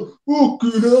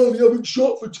hell, you haven't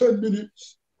shot for 10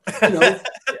 minutes.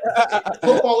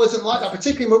 Football isn't like that.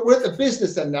 Particularly, we're at the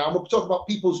business end now, and we're talking about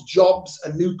people's jobs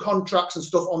and new contracts and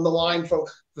stuff on the line for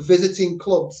visiting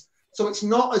clubs. So it's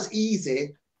not as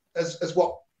easy as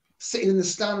what sitting in the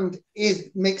stand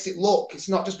makes it look. It's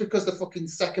not just because they're fucking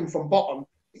second from bottom.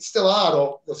 It's still hard,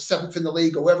 or the 7th in the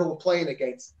league, or whoever we're playing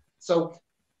against. So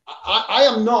I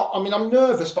am not. I mean, I'm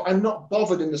nervous, but I'm not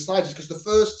bothered in the slightest, because the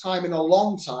first time in a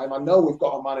long time, I know we've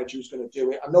got a manager who's going to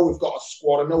do it. I know we've got a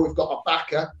squad. I know we've got a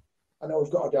backer. I know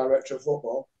we've got a director of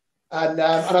football, and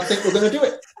I think we're going to do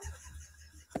it.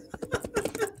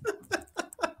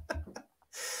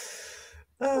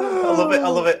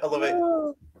 I love it.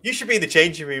 You should be in the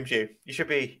changing rooms, you. You should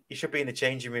be in the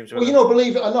changing rooms. Well,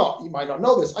 believe it or not, you might not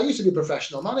know this. I used to be a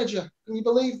professional manager. Can you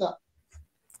believe that?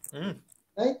 Mm.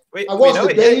 Hey? I was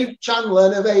the Dave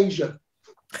Chandler of Asia.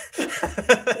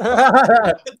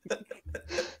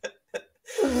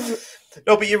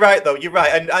 No, but you're right, though. You're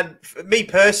right. And for me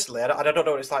personally, and I don't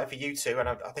know what it's like for you two, and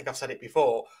I think I've said it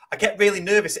before, I get really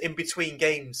nervous in between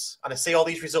games, and I see all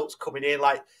these results coming in,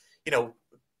 like,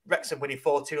 Wrexham winning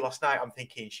 4-2 last night. I'm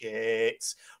thinking, shit.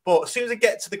 But as soon as I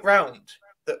get to the ground,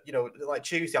 like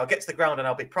Tuesday, I'll get to the ground and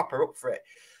I'll be proper up for it.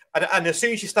 And as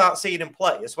soon as you start seeing them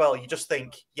play as well, you just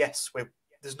think, yes,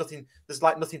 there's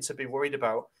nothing to be worried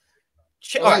about.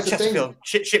 Chesterfield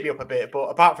shit me up a bit, but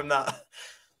apart from that,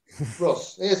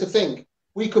 Russ, here's the thing: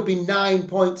 we could be 9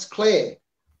 points clear,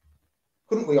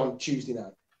 couldn't we, on Tuesday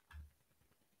night,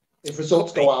 if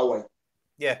results go our way?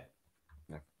 Yeah,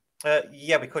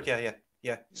 we could.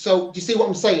 Yeah. So do you see what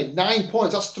I'm saying? 9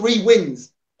 points. That's 3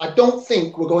 wins. I don't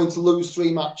think we're going to lose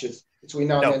 3 matches between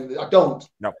now and then. I don't.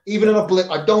 No. Even in a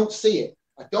blip, I don't see it.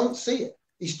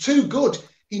 He's too good.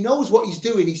 He knows what he's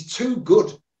doing. He's too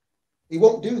good. He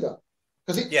won't do that,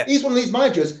 because he's one of these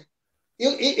managers.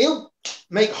 He'll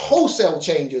make wholesale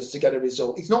changes to get a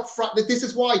result. He's not. This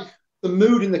is why the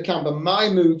mood in the camp and my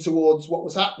mood towards what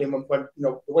was happening when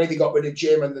the way they got rid of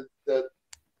Jim and the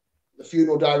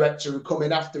funeral director who come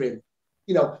in after him.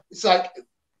 It's like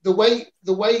the way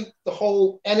the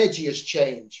whole energy has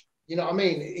changed. You know what I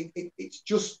mean?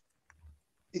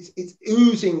 It's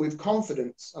oozing with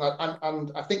confidence,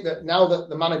 and I think that now that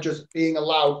the manager's being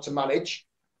allowed to manage,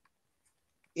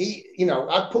 I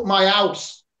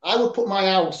would put my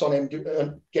house on him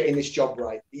getting this job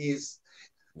right.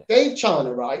 Dave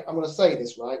Chandler, right? I'm going to say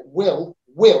this, right? Will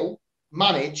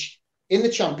manage in the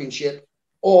Championship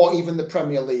or even the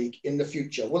Premier League in the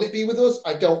future. Will it be with us?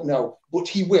 I don't know, but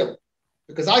he will,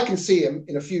 because I can see him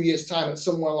in a few years' time at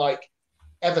somewhere like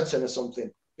Everton or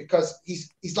something, because he's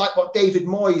like what David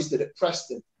Moyes did at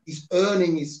Preston. He's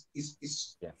earning his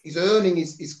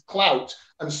clout,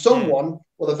 and someone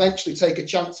will eventually take a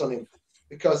chance on him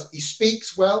because he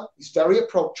speaks well, he's very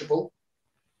approachable,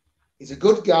 he's a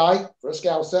good guy for a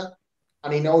Scouser,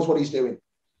 and he knows what he's doing.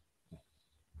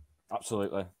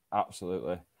 Absolutely.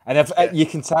 And you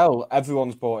can tell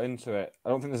everyone's bought into it. I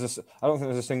don't think there's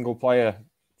a single player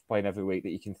playing every week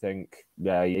that you can think,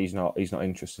 yeah, he's not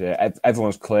interested.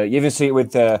 Everyone's clear. You even see it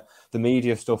with the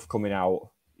media stuff coming out.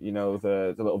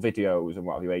 The little videos and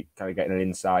what have you, kind of getting an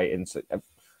insight into.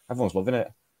 Everyone's loving it.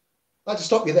 I'd like to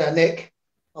stop you there, Nick.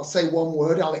 I'll say one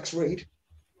word: Alex Reid.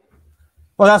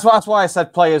 Well, that's why I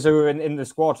said players who are in the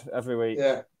squad every week.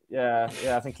 Yeah.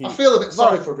 I think I feel a bit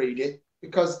sorry for Reid,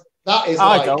 because that is.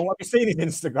 I don't. Have you seen his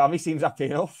Instagram? He seems happy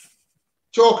enough.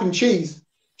 Chalk and cheese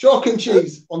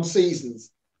on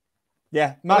seasons.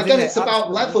 Yeah. And again, it's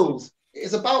about levels.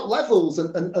 It's about levels,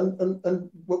 and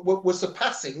we're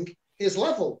surpassing his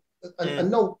level. and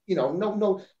no,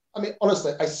 no. I mean,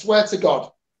 honestly, I swear to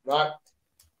God, right?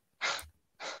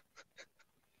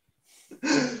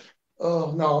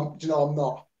 Oh no, I'm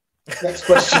not. Next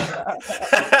question.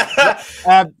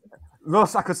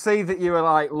 Russ, I could see that you were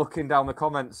like looking down the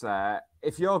comments there.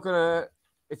 If you're gonna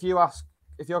ask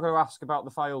about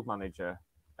the failed manager,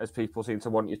 as people seem to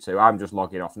want you to, I'm just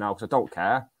logging off now because I don't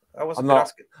care. I wasn't going to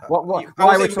ask.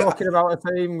 Why are we talking about a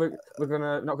team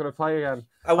we're not gonna play again?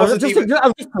 I'm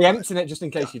just preempting it just in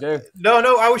case you do.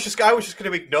 No, I was just going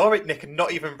to ignore it, Nick, and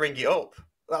not even bring it up.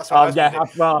 That's what I was that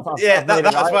as well. Yeah.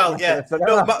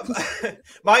 No,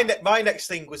 my next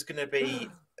thing was going to be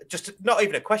just not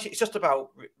even a question. It's just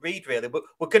about Reid, really.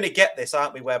 We're going to get this,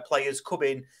 aren't we? Where players come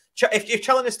in. If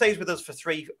Challoner stays with us for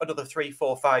another 3,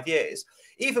 4, 5 years,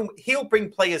 even he'll bring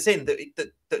players in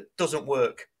that doesn't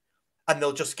work, and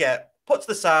they'll just get put to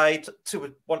the side,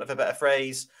 to want of a better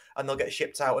phrase, and they'll get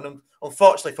shipped out. And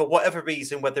unfortunately, for whatever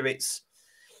reason, whether it's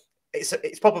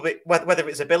probably whether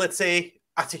it's ability,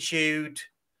 attitude,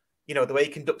 the way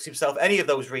he conducts himself, any of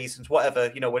those reasons, whatever,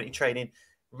 when in training,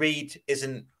 Reid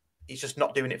he's just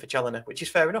not doing it for Challoner, which is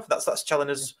fair enough. That's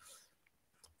Challoner's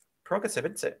prerogative,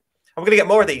 isn't it? And we're going to get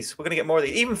more of these.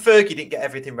 Even Fergie didn't get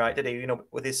everything right, did he?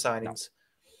 With his signings.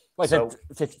 Well,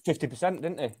 he said 50%,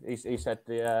 didn't he? He said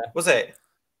the. Was it?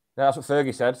 Yeah, that's what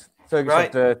Fergie said.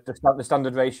 Fergie said the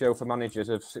standard ratio for managers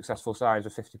of successful signs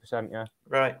of 50%. Yeah.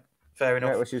 Right. Fair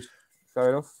enough. Yeah, which is fair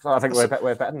enough. I think we're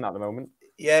better than that at the moment.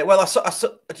 Yeah, well, I saw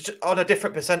on a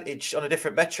different percentage, on a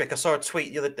different metric. I saw a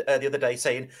tweet the other day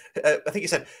saying, I think he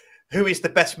said, "Who is the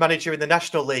best manager in the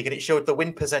National League?" And it showed the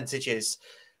win percentages,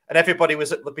 and everybody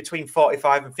was at between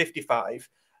 45 and 55.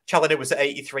 Challoner was at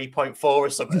 83.4 or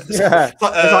something. Yeah.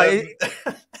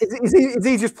 Is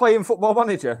he just playing Football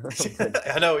Manager or something?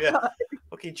 I know, yeah.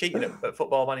 Fucking cheating at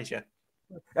Football Manager.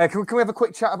 Can we have a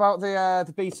quick chat about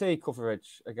the BT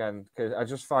coverage again? Because I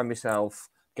just find myself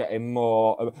getting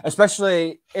more,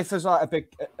 especially if there's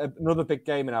like another big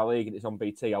game in our league and it's on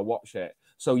BT, I'll watch it.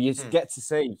 So you get to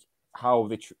see how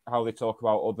they talk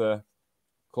about other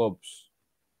clubs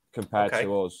compared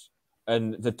to us,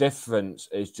 and the difference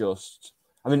is just.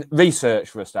 I mean, research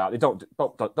for a start. They don't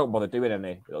bother doing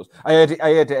any of those. I heard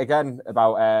it again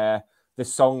about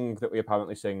this song that we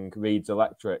apparently sing, Reid's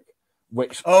Electric.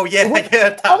 Which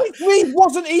Reid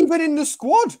wasn't even in the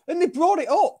squad, and they brought it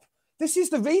up. This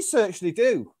is the research they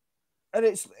do, and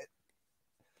it's.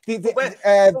 Where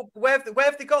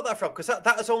have they got that from? Because that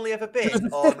has only ever been it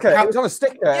was on a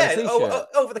sticker. Yeah,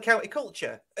 over the county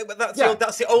culture. That's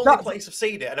the only place I've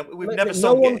seen it, and we've never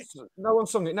sung it. No one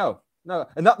sung it. No,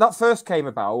 and that first came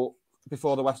about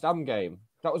before the West Ham game.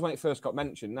 That was when it first got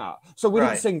mentioned. So we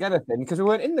didn't sing anything because we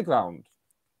weren't in the ground.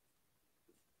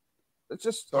 It's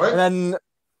just and then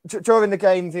during the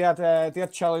game they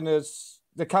had Challoner's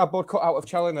the cardboard cutout of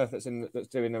Challoner that's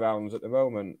doing the rounds at the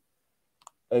moment.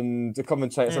 And the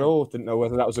commentator said, didn't know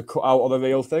whether that was a cutout or the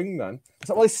real thing then. It's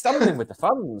like, well, he's standing with the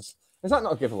fans. Is that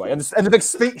not a giveaway? And the big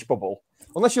speech bubble.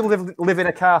 Unless you live in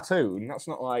a cartoon, that's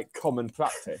not like common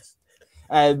practice.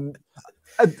 And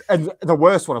the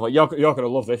worst one, I'm like, you're going to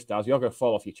love this, Daz. You're going to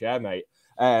fall off your chair, mate.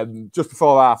 Just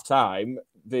before half time,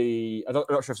 I'm not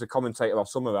sure if it's a commentator or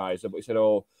summariser, but he said,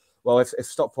 well, if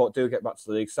Stockport do get back to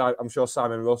the league, I'm sure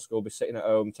Simon Rusk will be sitting at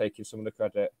home taking some of the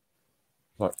credit.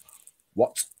 Like,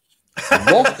 what?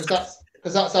 What? Because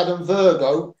that's Adam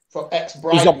Virgo from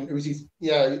ex-Brighton.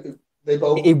 They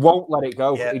both. He won't let it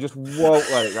go. Yeah. He just won't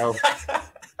let it go.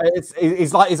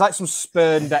 He's like some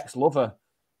spurned ex-lover.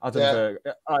 Adam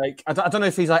Virgo. I don't know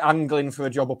if he's like angling for a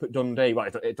job up at Dundee. Well,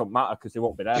 it don't matter because they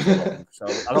won't be there for long. So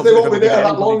I don't they won't be there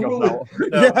that long, will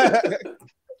they?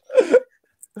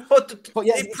 But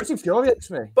yeah, it infuriates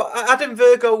me. But Adam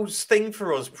Virgo's thing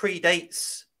for us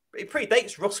predates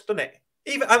Rusk, doesn't it?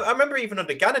 Even I remember even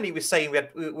under Gannon, he was saying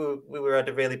we were at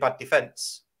a really bad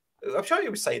defence. I'm sure he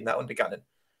was saying that under Gannon.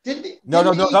 No,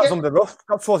 that was under Rusk.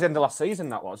 That was towards the end of last season.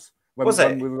 That was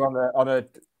when we were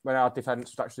when our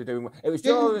defence was actually doing. It was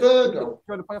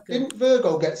Didn't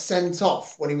Virgo get sent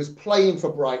off when he was playing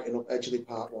for Brighton up Edgeley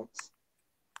Park once?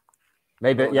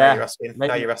 Maybe, Now you're asking.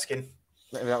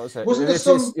 Maybe that was it. Wasn't there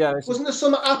something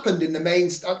that happened in the main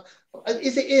stand?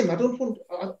 Is it him? I don't want.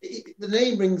 The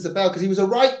name rings a bell because he was a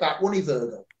right back, wasn't he,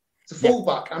 Virgo? It's a full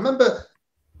back. I remember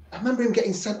him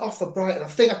getting sent off for Brighton.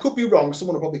 I could be wrong.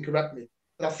 Someone will probably correct me,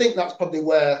 but I think that's probably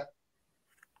where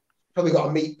probably got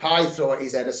a meat pie thrown at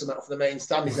his head or something off the main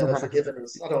stand. He's never forgiven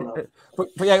us. I don't know. But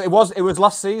yeah, it was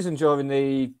last season during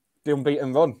the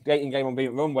unbeaten run, the 18-game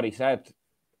unbeaten run, what he said.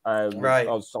 Right.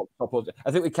 I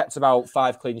think we kept about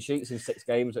 5 clean sheets in 6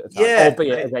 games at a time,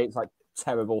 albeit against like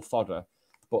terrible fodder,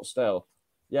 but still,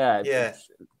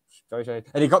 Very shady.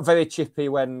 And he got very chippy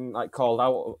when like called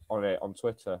out on it on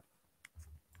Twitter.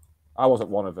 I wasn't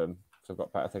one of them, so I've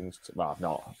got better things to... Well, I've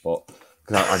not, but...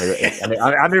 Because I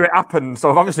knew it happened, so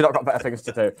I've obviously not got better things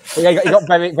to do. But yeah, he got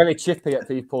very, very chippy at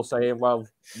people saying, well,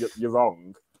 you're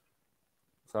wrong.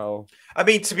 So... I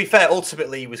mean, to be fair,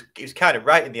 ultimately, he was kind of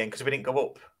right in the end because we didn't go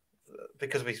up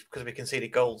because we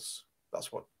conceded goals.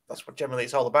 That's what generally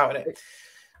it's all about, isn't it?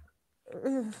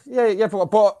 Yeah,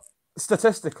 but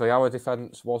statistically, our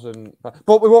defence wasn't...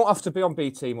 But we won't have to be on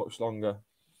BT much longer.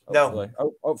 Hopefully.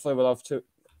 No. Hopefully we'll have to...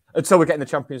 Until we get in the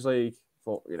Champions League.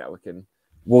 But, we can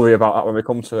worry about that when we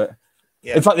come to it.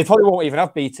 Yeah. In fact, they probably won't even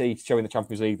have BT to show in the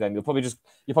Champions League then. You'll probably just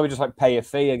like pay a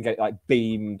fee and get like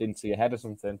beamed into your head or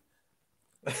something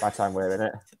by the time we're in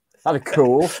it. That'd be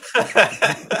cool.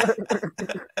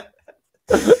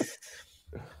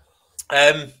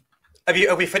 Have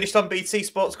we finished on BT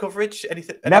Sports coverage?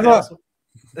 Anything Never. Else?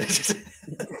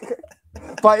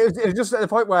 But it was just at the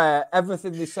point where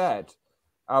everything they said,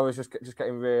 I was just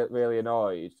getting really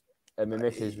annoyed. And my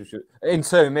missus was just, in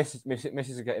turn,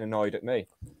 missus are getting annoyed at me.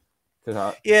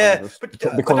 Because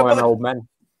becoming an old man.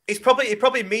 It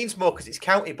probably means more because it's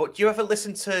county, but do you ever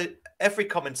listen to every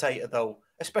commentator though,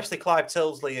 especially Clive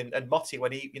Tilsley and Motti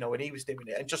when he was doing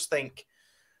it, and just think,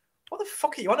 what the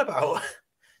fuck are you on about?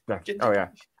 Yeah.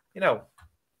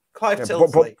 Clive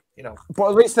Tilsley, But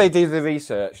at least they do the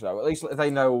research though. At least they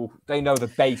know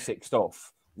the basic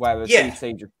stuff. Whereas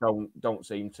BT just don't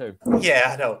seem to.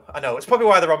 Yeah, I know. It's probably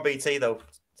why they're on BT though,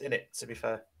 isn't it? To be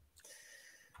fair.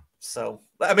 So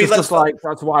I mean, that's why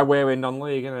we're in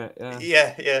non-league, isn't it?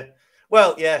 Yeah.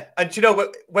 Well, yeah, and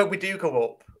when we do go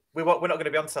up, we're not going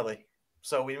to be on telly,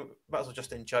 so we might as well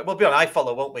just enjoy. We'll be on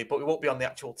iFollow, won't we? But we won't be on the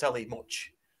actual telly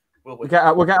much, will we?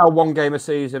 We'll get our one game a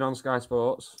season on Sky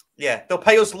Sports. Yeah, they'll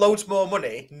pay us loads more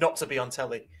money not to be on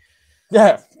telly.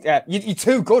 Yeah. You're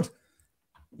too good.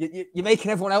 You're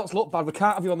making everyone else look bad. We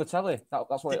can't have you on the telly.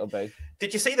 That's what it'll be.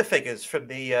 Did you see the figures from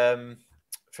the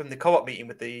co-op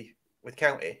meeting with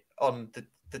County on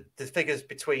the figures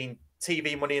between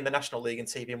TV money in the National League and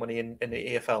TV money in the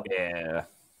EFL? Yeah,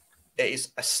 it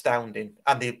is astounding,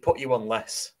 and they put you on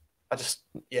less. I just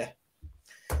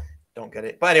don't get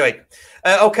it. But anyway,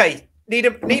 okay,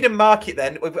 Needham Market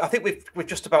then. I think we've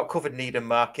just about covered Needham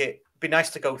Market. Be nice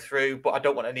to go through, but I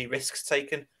don't want any risks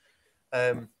taken.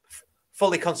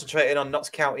 Fully concentrating on Notts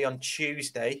County on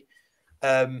Tuesday.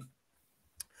 I've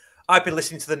been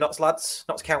listening to the Notts lads,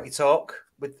 Notts County Talk.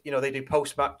 With they do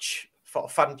post-match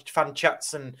fan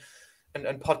chats and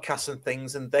podcasts and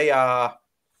things, and they're a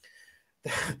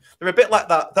bit like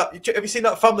that. Have you seen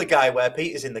that Family Guy where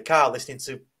Peter's in the car listening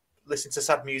to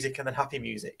sad music and then happy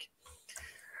music?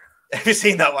 Have you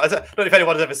seen that one? I don't know if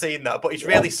anyone has ever seen that, but he's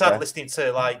really sad listening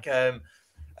to like I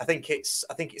think it's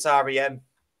REM.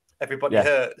 Everybody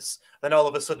hurts. Then all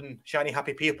of a sudden, shiny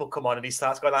happy people come on, and he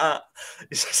starts going like that.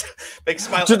 It's just a big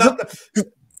smile.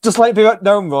 Just like be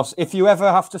known, Russ. If you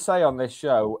ever have to say on this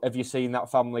show, have you seen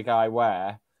that Family Guy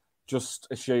where? Just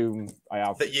assume I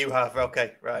have. That you have.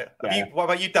 Okay, right. Yeah. What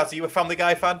about you, Daz? Are you a Family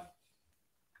Guy fan?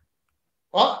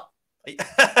 What? You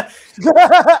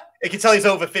can tell he's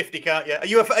over 50, can't you? Are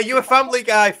you a Family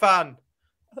Guy fan?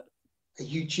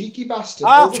 You cheeky bastard!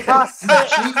 Oh, cheeky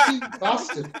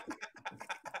bastard!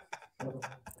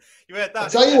 You heard that? I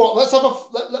tell you what, let's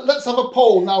have a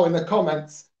poll now in the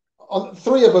comments on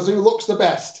three of us who looks the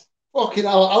best. Fucking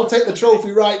hell, I'll take the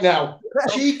trophy right now.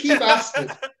 Cheeky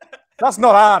bastard. That's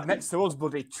not hard next to us,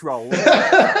 bloody troll.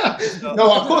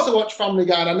 No, of course I watch Family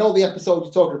Guy, and I know the episode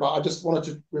you're talking about. I just wanted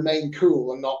to remain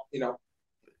cool and not, I'm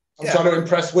trying to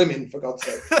impress women, for God's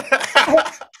sake.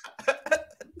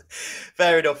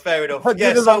 Fair enough.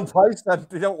 Yeah, the wrong place then.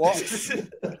 They don't watch.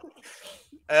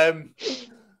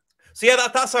 So yeah,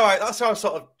 that's all right. That's how I'm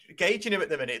sort of gauging him at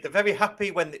the minute. They're very happy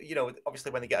when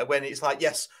obviously when they get a win, it's like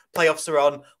yes, playoffs are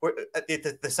on.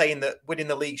 They're saying that winning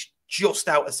the league's just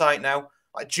out of sight now,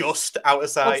 like just out of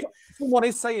sight. Someone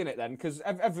is saying it then, because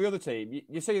every other team,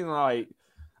 you're seeing like,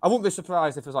 I wouldn't be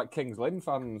surprised if there's like Kings Lynn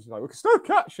fans like we can still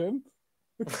catch them.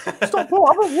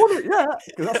 Stockport haven't won it yet,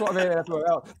 because that's what I mean everywhere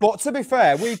else. But to be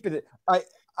fair, I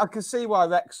can see why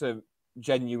Wrexham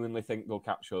genuinely think they'll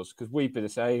catch us, because we'd be the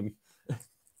same.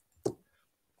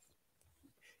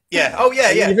 Yeah. Oh,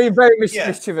 yeah. You're being very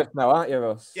mischievous now, aren't you,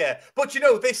 Russ? Yeah, but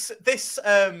this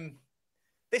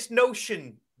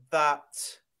notion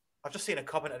that I've just seen a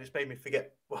comment and it's made me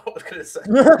forget what I was going to say.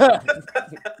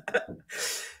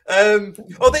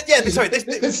 Sorry. This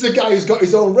is the guy who's got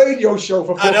his own radio show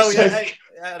for. I know. Yeah,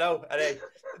 I know.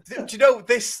 Do you know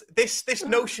this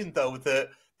notion though that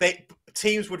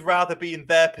teams would rather be in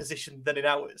their position than in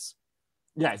ours?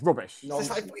 Yeah, it's rubbish.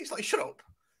 It's like shut up,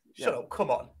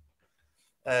 come on.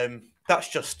 That's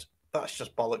just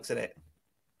bollocks, isn't it?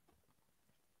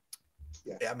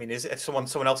 Yeah. I mean, is it someone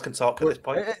else can talk at this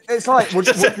point? It's like,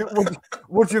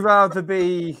 would you rather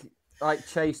be like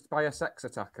chased by a sex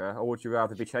attacker, or would you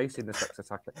rather be chasing the sex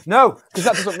attacker? No, because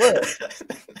that doesn't work.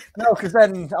 No, because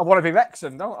then I want to be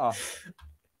Wrexham, don't I?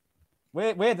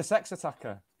 We're the sex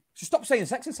attacker. Just stop saying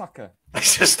sex attacker.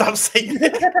 Just stop saying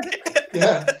it.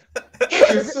 Yeah.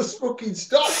 Just fucking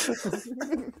stop.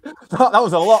 That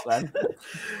was a lot then.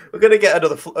 We're going to get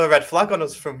a red flag on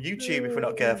us from YouTube if we're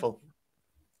not careful.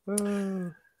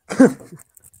 But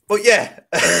yeah.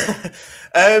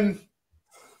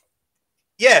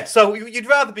 Yeah, so you'd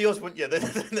rather be us, wouldn't you, than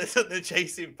the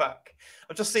chasing pack?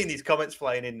 I'm just seeing these comments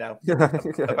flying in now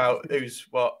about who's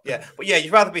what. Yeah, but yeah,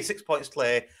 you'd rather be 6 points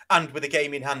clear and with a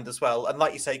game in hand as well. And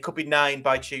like you say, it could be 9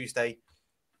 by Tuesday.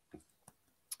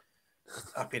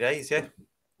 Happy days, yeah.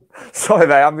 Sorry,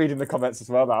 mate, I'm reading the comments as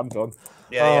well, but I'm done.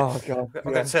 Yeah, God.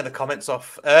 I'm going to turn the comments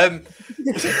off. I'm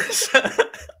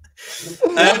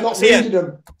not reading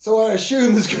them, so I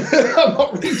assume I'm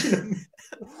not reading them.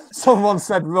 Someone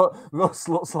said Russ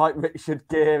looks like Richard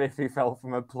Gere if he fell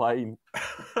from a plane.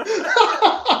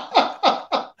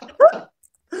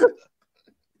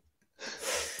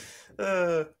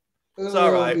 It's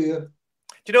all right. Dear.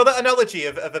 Do you know that analogy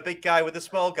of a big guy with a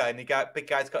small guy, and the big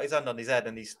guy's got his hand on his head,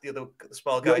 and he's the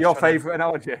small guy? Your favourite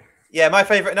analogy? Yeah, my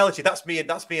favourite analogy. That's me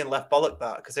and left bollock.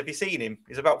 That because have you seen him?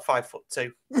 He's about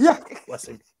 5'2". Yeah, bless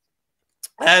him.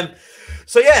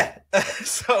 So yeah,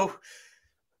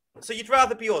 so you'd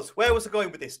rather be us. Where was I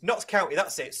going with this? Notts County.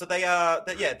 That's it. So they are.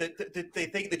 They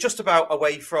think they're just about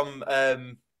away from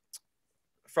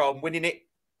winning it.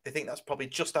 They think that's probably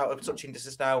just out of touching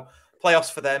distance now.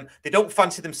 Playoffs for them. They don't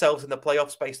fancy themselves in the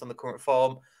playoffs based on the current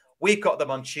form. We've got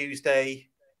them on Tuesday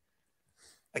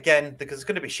again because it's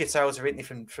going to be shithouser, isn't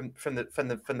it, from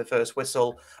the first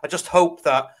whistle. I just hope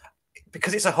that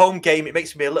because it's a home game, it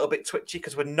makes me a little bit twitchy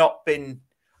because we've not been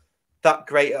that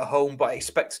great at home. But I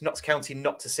expect Notts County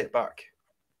not to sit back.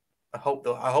 I hope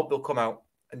they'll come out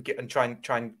and try and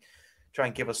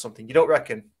give us something. You don't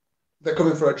reckon? They're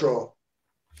coming for a draw.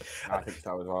 I think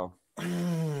so as well.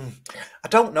 I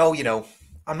don't know,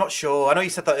 I'm not sure. I know you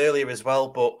said that earlier as well,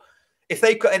 but if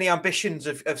they've got any ambitions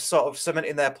of sort of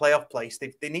cementing their playoff place,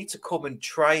 they need to come and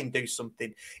try and do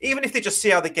something. Even if they just see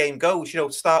how the game goes,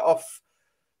 start off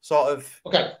sort of...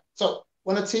 Okay, so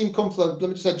when a team comes for... Let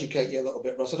me just educate you a little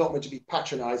bit, Ross. I don't want to be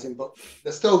patronising, but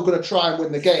they're still going to try and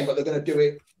win the game, but they're going to do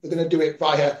it. They're going to do it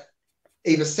via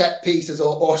either set pieces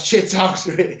or shit house,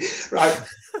 really, right?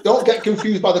 Don't get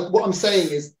confused by what I'm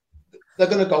saying is they're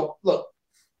going to go, look,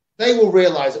 they will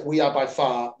realise that we are by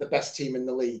far the best team in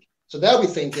the league. So they'll be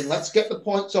thinking, let's get the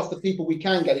points off the people we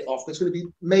can get it off. It's going to be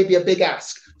maybe a big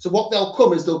ask. So what they'll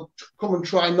come is they'll come and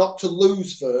try not to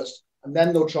lose first, and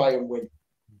then they'll try and win.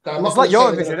 Okay, it's like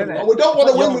your vision, isn't it? We don't want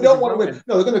to win. We don't want to win.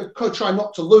 No, they're going to try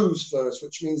not to lose first,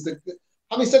 which means that...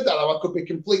 Having said that, though, I could be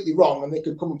completely wrong, and they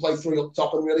could come and play 3 up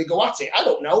top and really go at it. I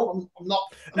don't know. I'm not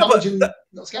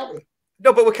scouting.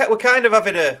 No, but we're kind of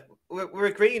having we're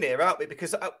agreeing here, aren't we?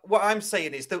 Because what I'm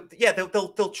saying is that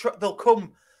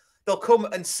they'll come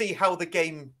and see how the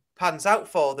game pans out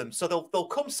for them. So they'll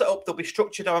come set up. They'll be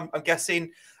structured, I'm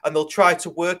guessing, and they'll try to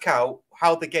work out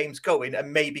how the game's going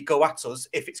and maybe go at us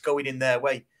if it's going in their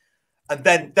way. And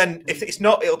then if it's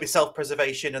not, it'll be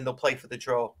self-preservation and they'll play for the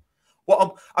draw.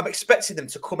 What I'm expecting them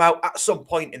to come out at some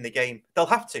point in the game. They'll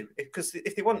have to because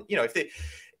if they want,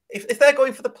 if they're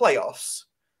going for the playoffs,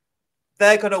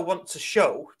 they're going to want to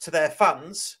show to their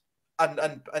fans and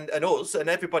us and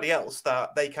everybody else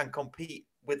that they can compete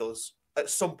with us at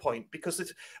some point.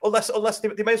 Because unless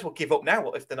they may as well give up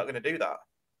now if they're not going to do that.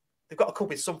 They've got to come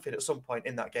with something at some point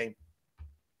in that game.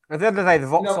 At the end of the day, the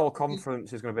Vauxhall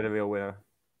Conference is going to be the real winner.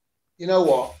 You know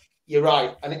what? You're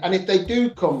right. And if they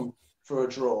do come for a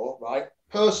draw, right?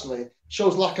 Personally,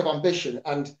 shows lack of ambition.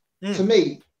 And to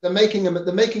me, they're making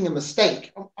a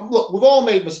mistake. Look, we've all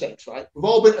made mistakes, right? We've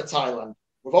all been to Thailand.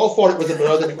 We've all thought it was a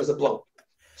bird and it was a bloke.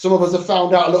 Some of us have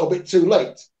found out a little bit too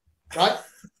late, right?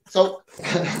 So,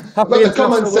 let the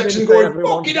comment section going,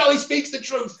 fucking hell, he speaks the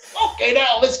truth. Fucking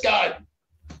hell, this guy.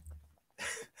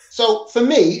 So, for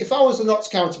me, if I was the Notts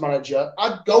County manager,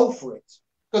 I'd go for it.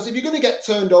 Because if you're going to get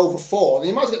turned over 4, then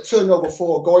you might as well get turned over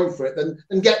 4 going for it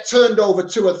than get turned over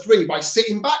 2 or 3 by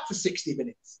sitting back for 60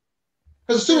 minutes.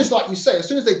 Because as soon as, like you say, as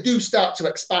soon as they do start to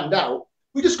expand out,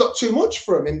 we just got too much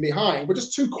for them in behind. We're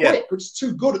just too quick. Yeah. We're just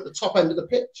too good at the top end of the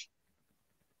pitch.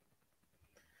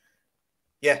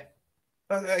 Yeah.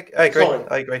 I agree. Sorry.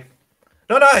 I agree.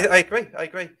 No, I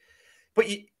agree. But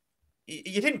you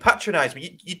didn't patronise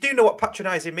me. You do know what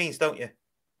patronising means, don't you?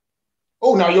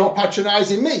 Oh, now you're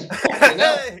patronising me.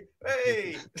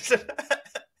 Hey.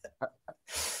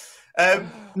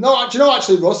 No, do you know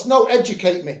actually, Russ? No,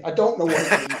 educate me. I don't know what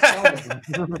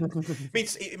it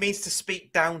means. It means to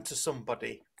speak down to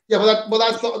somebody. Yeah, but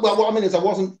I thought. Well, what I mean is, I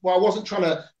wasn't trying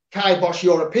to kibosh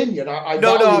your opinion. I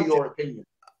value your opinion.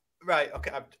 Right.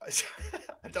 Okay. I'm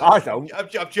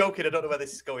joking. I don't know where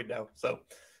this is going now. So,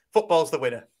 football's the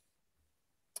winner.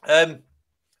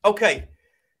 Okay.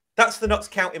 That's the Notts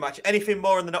County match. Anything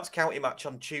more on the Notts County match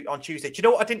on Tuesday? Do you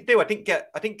know what I didn't do? I didn't get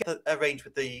arranged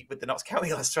with the Notts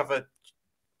County lads to have a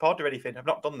pod or anything. I've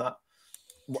not done that.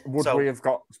 Would we have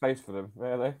got space for them?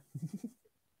 Really?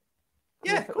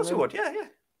 Yeah, of course we would. Yeah.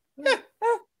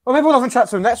 Well, maybe we'll have a chat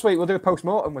to them next week. We'll do a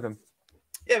post-mortem with them.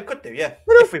 Yeah, we could do. Yeah,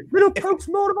 we'll do a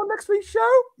post-mortem on next week's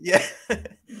show. Yeah,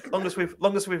 long as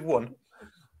we've won.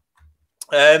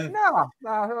 No,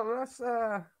 that's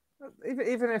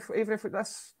even if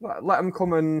let's let them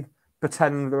come and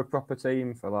pretend they're a proper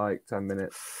team for like 10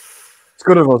 minutes. It's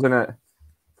good of us, isn't it?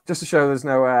 Just to show there's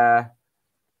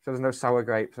no sour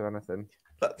grapes or anything.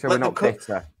 We're not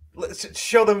bitter. Let's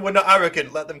show them we're not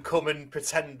arrogant. Let them come and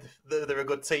pretend that they're a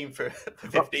good team for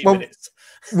 15 minutes.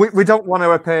 We don't want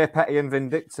to appear petty and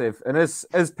vindictive. And as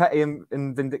petty and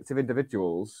vindictive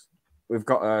individuals, we've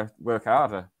got to work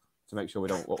harder to make sure we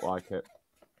don't look like it.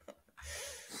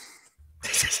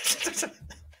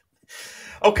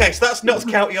 Okay, so that's Notts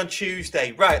County on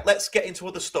Tuesday. Right, let's get into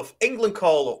other stuff. England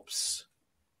call-ups.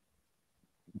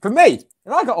 For me?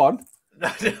 And I got on.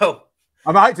 No.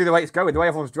 I might do the way it's going, the way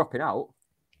everyone's dropping out.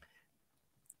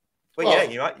 Well, yeah,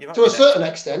 you might. To a certain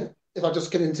extent, if I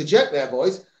just can interject there,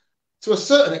 boys, to a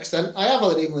certain extent, I have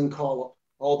had an England call-up,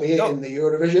 albeit in the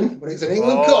Eurovision, but it's an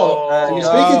England call-up. And you're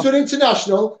speaking to an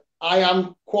international, I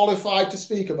am qualified to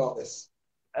speak about this.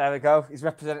 There we go. He's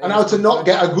representing. And how to not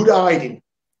get a good hiding.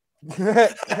 And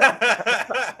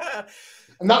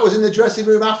that was in the dressing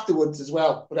room afterwards as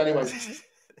well. But anyway,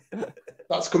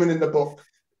 that's coming in the book.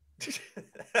 Do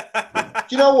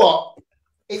you know what?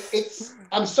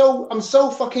 I'm so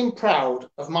fucking proud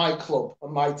of my club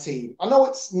and my team. I know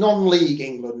it's non-league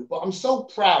England, but I'm so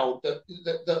proud that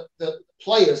the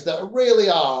players that really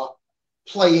are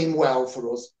playing well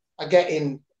for us are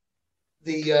getting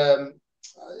the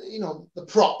the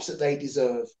props that they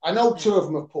deserve. I know 2 of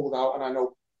them have pulled out, and I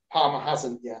know Palmer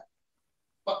hasn't yet.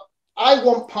 But I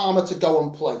want Palmer to go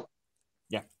and play.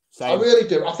 Yeah, same. I really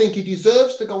do. I think he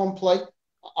deserves to go and play.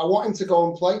 I want him to go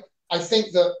and play. I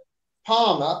think that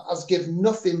Palmer has given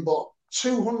nothing but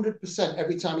 200%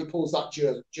 every time he pulls that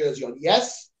jersey on.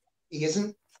 Yes, he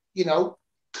isn't,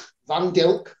 Van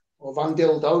Dilk or Van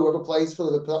Dildo, whoever plays for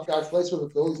the guy plays for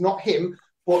Liverpool. He's not him,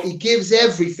 but he gives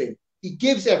everything. He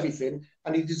gives everything,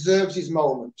 and he deserves his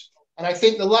moment. And I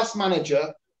think the last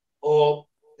manager, or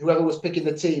whoever was picking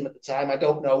the team at the time, I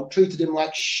don't know, treated him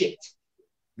like shit.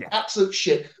 Yeah. Absolute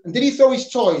shit. And did he throw his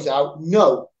toys out?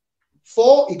 No.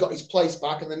 4, he got his place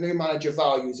back, and the new manager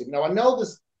values him. Now, I know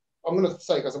this, I'm going to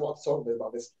say, because I want to talk a bit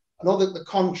about this, I know that the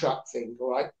contract thing,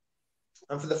 all right?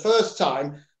 And for the first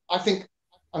time, I think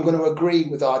I'm going to agree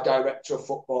with our director of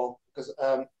football, because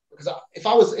if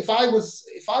I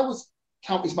was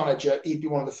County's manager, he'd be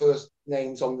one of the first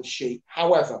names on the sheet.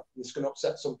 However, it's going to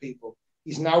upset some people.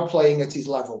 He's now playing at his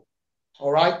level.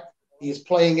 All right? He is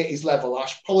playing at his level.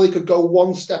 Ash probably could go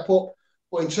one step up,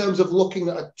 but in terms of looking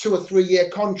at a 2 or 3 year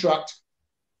contract,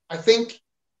 I think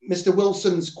Mr.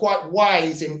 Wilson's quite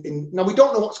wise in now we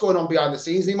don't know what's going on behind the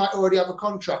scenes. He might already have a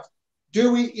contract.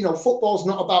 Do we, football's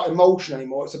not about emotion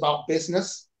anymore, it's about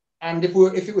business. And if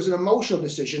it was an emotional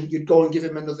decision, you'd go and give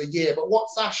him another year. But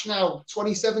what's Ash now?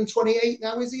 27, 28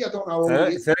 now, is he? I don't know.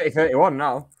 30, 31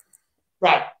 now.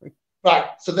 Right.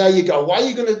 So there you go. Why are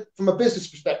you going to, from a business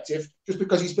perspective, just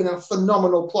because he's been a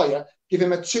phenomenal player, give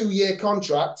him a 2-year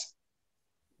contract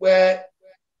where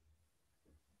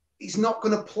he's not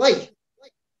going to play?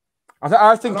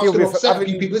 I think he'll be upset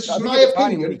people. This is my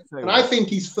opinion, and I think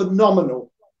he's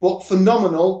phenomenal, but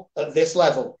phenomenal at this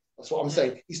level. That's what I'm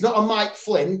saying. He's not a Mike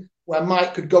Flynn, where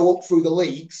Mike could go up through the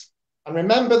leagues. And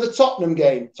remember the Tottenham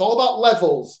game. It's all about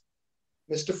levels.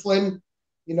 Mr. Flynn,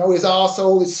 his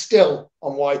arsehole is still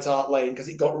on White Hart Lane because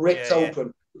it got ripped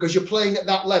open because you're playing at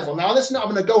that level. Now, listen, I'm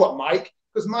going to go at Mike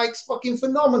because Mike's fucking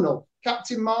phenomenal.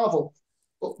 Captain Marvel.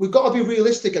 But we've got to be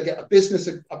realistic and get a business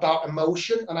about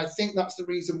emotion. And I think that's the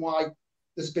reason why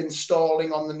there's been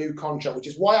stalling on the new contract, which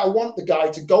is why I want the guy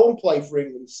to go and play for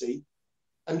England C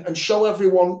and show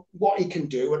everyone what he can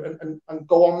do and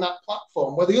go on that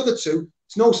platform. Where the other 2,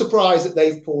 it's no surprise that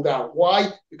they've pulled out. Why?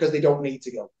 Because they don't need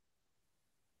to go.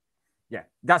 Yeah,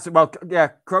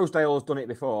 Croasdale's done it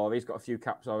before. He's got a few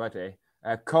caps already.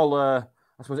 Collar,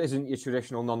 I suppose, isn't your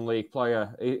traditional non-league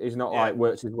player. He's not like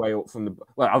worked his way up from the.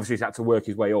 Well, obviously he's had to work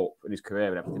his way up in his career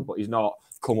and everything, but he's not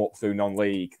come up through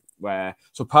non-league.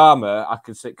 So Palmer, I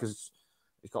can see, because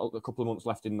he's got a couple of months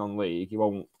left in non-league.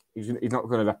 He's not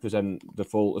going to represent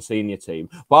the senior team.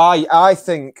 But I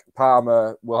think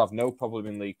Palmer will have no problem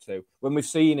in League Two. When we've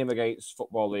seen him against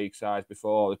Football League sides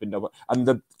before, there's been no. And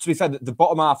to be fair, the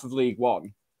bottom half of League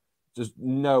One, there's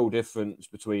no difference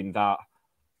between that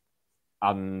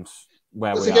and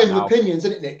where we are now. It's a game of opinions,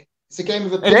 isn't it, Nick? It's a game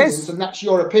of opinions, and that's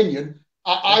your opinion.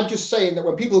 I'm just saying that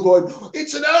when people are going,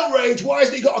 it's an outrage, why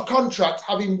hasn't he got a contract?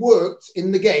 Having worked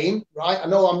in the game, right? I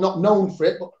know I'm not known for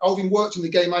it, but having worked in the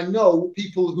game, I know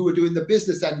people who are doing the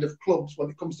business end of clubs when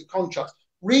it comes to contracts.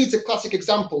 Reed's a classic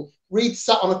example. Reed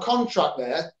sat on a contract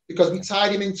there because we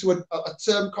tied him into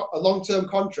a long-term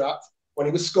contract when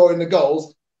he was scoring the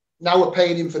goals. Now we're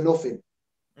paying him for nothing.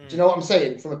 Do you know what I'm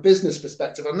saying? From a business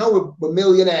perspective, I know we're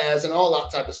millionaires and all that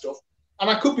type of stuff. And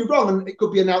I could be wrong, and it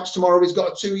could be announced tomorrow he's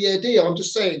got a 2-year deal. I'm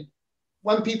just saying,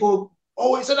 when people,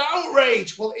 it's an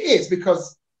outrage. Well, it is,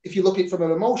 because if you look at it from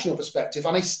an emotional perspective,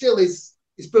 and he still is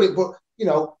brilliant. But,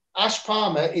 Ash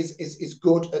Palmer is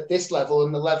good at this level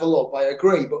and the level up, I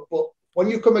agree. But when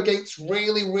you come against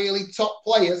really, really top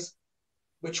players,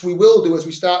 which we will do as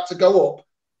we start to go up,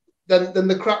 then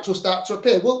the cracks will start to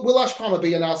appear. Will Ash Palmer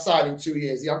be in our side in 2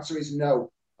 years? The answer is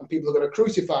no. And people are going to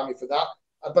crucify me for that.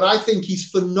 But I think he's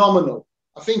phenomenal.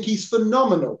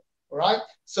 All right?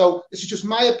 So this is just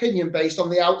my opinion based on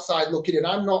the outside looking in.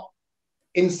 I'm not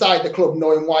inside the club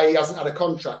knowing why he hasn't had a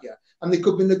contract yet. And they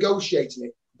could be negotiating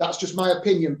it. That's just my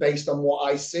opinion based on what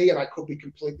I see, and I could be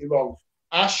completely wrong.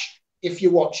 Ash, if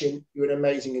you're watching, you're an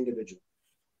amazing individual.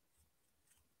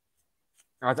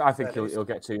 I think he'll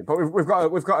get to you. But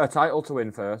we've got a title to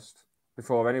win first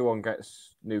before anyone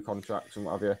gets new contracts and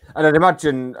what have you. And I'd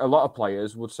imagine a lot of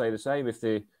players would say the same if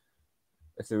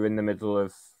they're in the middle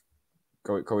of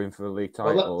going for a league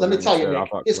title. Well, let me tell you, Nick,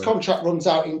 his contract runs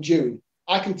out in June.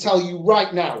 I can tell you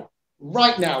right now,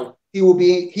 he will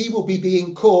be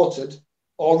being courted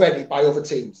already by other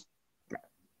teams.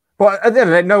 But at the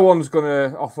end of the day, no one's going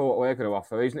to offer what we're going to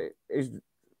offer.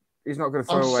 He's not going to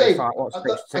throw away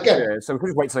 6 years. So we could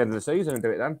just wait till the end of the season and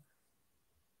do it then.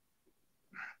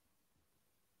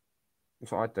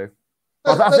 That's what I'd do.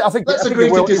 Let's agree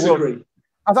to disagree.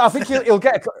 I think he'll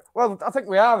get. Well, I think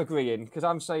we are agreeing, because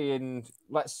I'm saying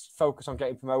let's focus on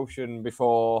getting promotion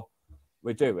before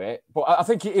we do it. But I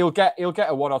think he'll get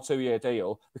a 1 or 2 year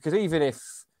deal, because even if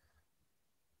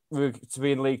we're to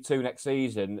be in League Two next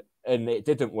season and it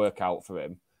didn't work out for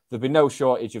him, there'd be no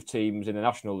shortage of teams in the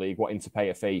National League wanting to pay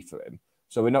a fee for him.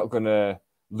 So we're not going to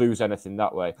lose anything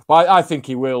that way. But I think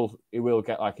he will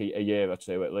get like a year or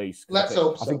two at least. Let's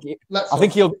hope so. I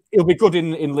think he'll be good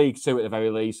in League Two at the very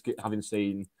least, having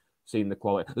seen the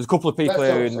quality. There's a couple of people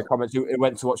here in the comments who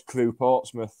went to watch Crewe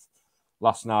Portsmouth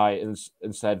last night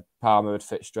and said Palmer would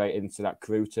fit straight into that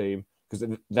Crewe team, because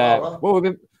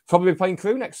we've probably playing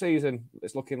Crewe next season.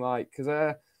 It's looking like,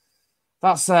 because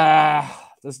that's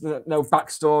there's no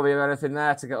backstory or anything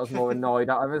there to get us more annoyed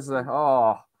at him, is there?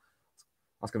 Oh,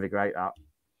 that's gonna be great. That.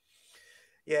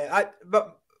 Yeah,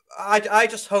 I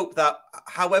just hope that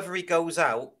however he goes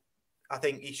out, I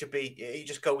think he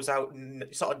just goes out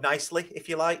sort of nicely, if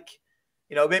you like.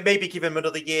 Maybe give him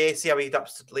another year, see how he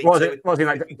adapts to the league. What was he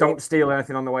like? Don't steal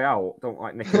anything on the way out. Don't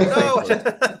like nick. No,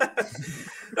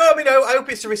 I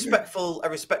hope it's a respectful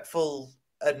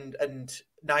and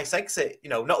nice exit.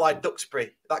 Not like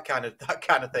Duxbury, that kind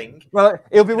of thing. Well,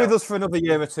 he'll be with us for another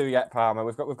year or two yet, Palmer.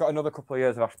 We've got another couple of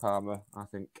years of Ash Palmer, I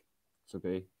think, to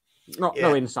be. No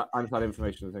inside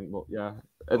information, I think, but yeah,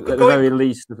 at the very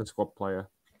least, as a squad player.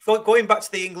 Going back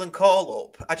to the England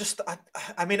call-up,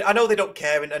 I mean, I know they don't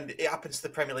care, and it happens to the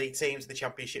Premier League teams, the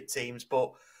Championship teams,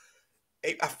 but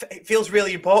it feels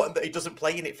really important that he doesn't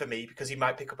play in it for me, because he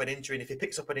might pick up an injury, and if he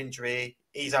picks up an injury,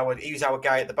 he's our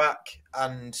guy at the back,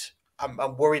 and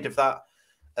I'm worried of that.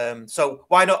 So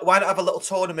why not have a little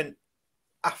tournament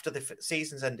after the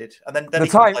season's ended, and then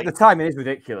the timing is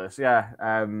ridiculous. Yeah,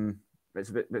 I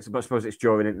suppose it's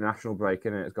during international break,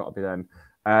 isn't it? It's got to be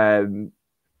then.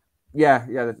 Yeah,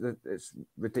 it's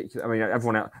ridiculous. I mean,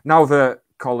 everyone else, now that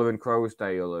Collar and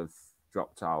Crowsdale have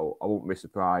dropped out, I won't be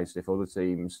surprised if other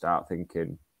teams start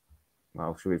thinking,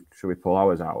 well, should we pull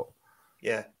ours out?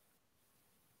 Yeah,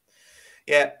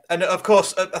 and of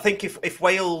course, I think if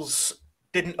Wales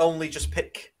didn't only just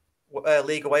pick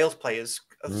League of Wales players,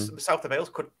 South of Wales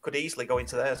could easily go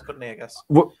into theirs, couldn't he? I guess.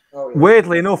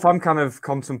 Weirdly enough, I'm kind of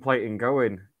contemplating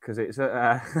going, because it's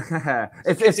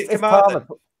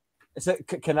it's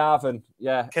at Carnarvon,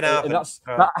 yeah. Carnarvon. And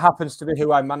that happens to be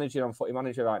who I'm managing on Footy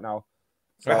Manager right now.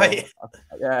 So, right.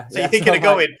 Yeah. So you're thinking of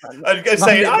going and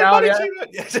saying, I'm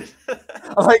managing.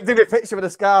 I like doing a picture with a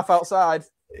scarf outside.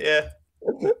 Yeah.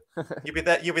 You'll be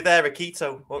there,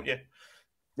 Akito, won't you?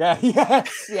 Yeah,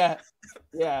 yes,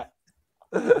 yeah.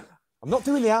 I'm not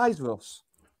doing the eyes, Russ.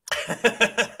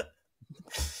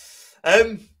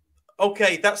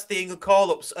 Okay, that's the England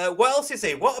call-ups. What else is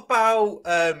here? What about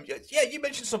you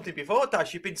mentioned something before,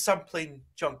 Dash. You've been sampling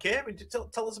John Kieran.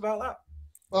 Tell us about that.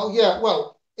 Well, yeah.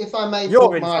 Well, if I may You're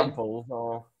put in my samples,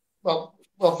 or well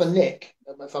for Nick,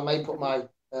 if I may put my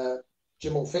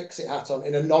Jim will fix it hat on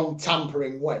in a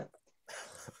non-tampering way.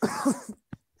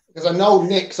 Because I know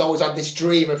Nick's always had this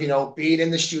dream of, being in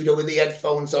the studio with the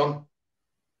headphones on,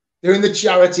 doing the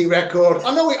charity record.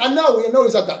 I know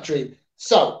he's had that dream.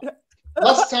 So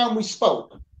last time we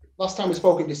spoke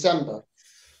in December,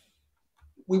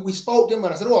 we spoke, didn't we?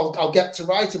 And I said, I'll get to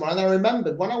write him. And I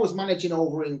remembered when I was managing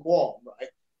over in Guam, right,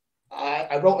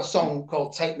 I wrote a song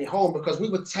called Take Me Home because we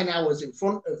were 10 hours in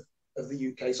front of the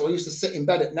UK. So I used to sit in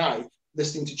bed at night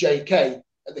listening to JK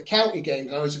at the county games.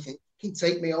 And I used to think,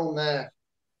 take me home there.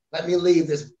 Let me leave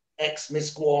this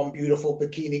ex-Miss Guam, beautiful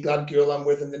bikini-clad girl I'm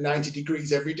with in the 90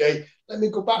 degrees every day. Let me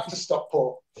go back to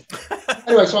Stockport.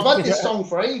 Anyway, so I've had this song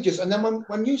for ages. And then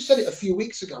when you said it a few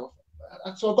weeks ago,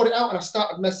 so I got it out and I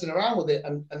started messing around with it.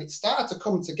 And it started to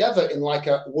come together in like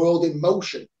a world in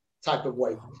motion type of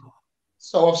way.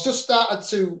 So I've just started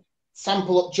to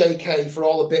sample up JK for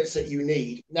all the bits that you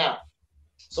need. Now,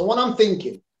 so what I'm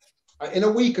thinking, in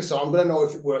a week or so, I'm going to know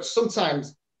if it works.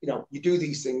 Sometimes, you do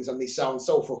these things and they sound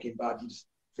so fucking bad, you just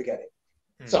forget it.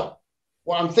 So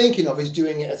what I'm thinking of is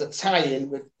doing it as a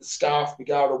tie-in with the scarf,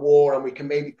 Begara War, and we can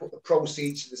maybe put the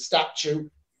proceeds to the statue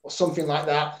or something like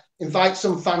that. Invite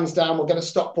some fans down. We'll get a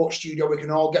Stockport studio. We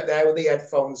can all get there with the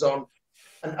headphones on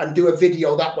and do a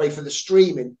video that way for the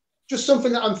streaming. Just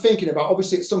something that I'm thinking about.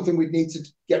 Obviously, it's something we'd need to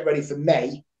get ready for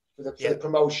May for the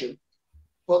promotion.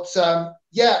 But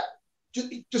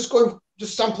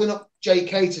just sampling up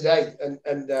JK today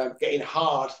and getting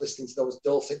hard listening to those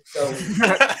dulcet tones. He's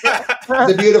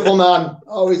a beautiful man.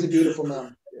 Oh, he's a beautiful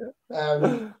man.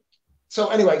 So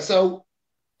anyway,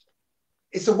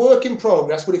 it's a work in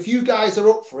progress. But if you guys are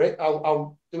up for it,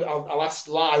 I'll do it. I'll ask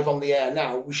live on the air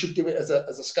now. We should do it as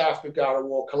a Scarf Begara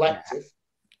War collective.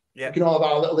 Yeah. We can all have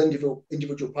our little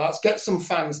individual parts. Get some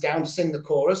fans down to sing the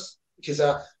chorus, which is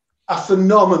a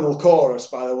phenomenal chorus,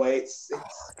 by the way. It's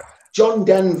John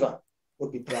Denver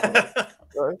would be proud.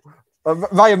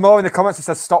 Ryan Moore in the comments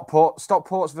says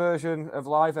Stockport's version of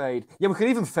Live Aid. Yeah, we could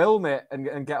even film it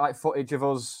and get like footage of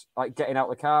us like getting out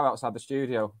the car outside the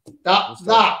studio. That's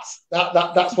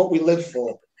what we live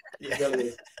for.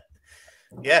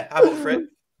 Yeah, I'm up for it.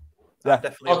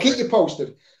 Yeah, I'll keep you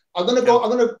posted. I'm gonna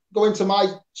go into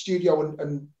my studio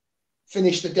and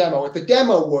finish the demo. If the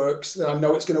demo works, then I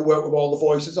know it's gonna work with all the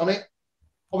voices on it.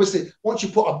 Obviously, once you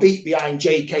put a beat behind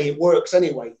JK, it works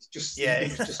anyway. It's just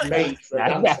made for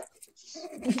a dancer.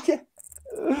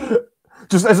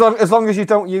 Just as long as you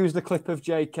don't use the clip of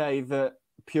JK that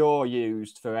Pure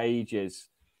used for ages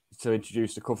to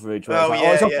introduce the coverage.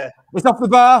 It's off the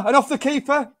bar and off the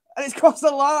keeper and it's crossed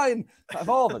the line. Of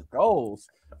all the goals.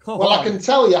 I can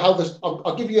tell you how this.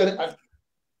 I'll give you an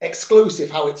exclusive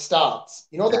how it starts.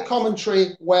 You know the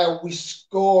commentary where we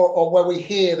score or where we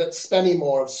hear that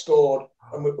Spennymoor have scored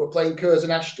and we're playing Curzon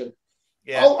Ashton.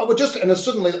 Yeah. And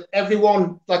suddenly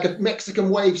everyone, like a Mexican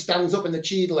wave, stands up in the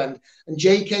Cheadle end and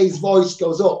JK's voice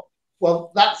goes up.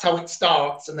 Well, that's how it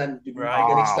starts, and then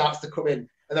it starts to come in,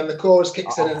 and then the chorus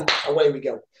kicks in, and away we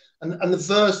go. And the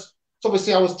verse. So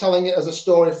obviously, I was telling it as a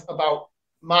story about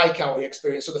my county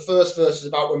experience. So the first verse is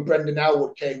about when Brendan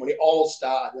Elwood came, when it all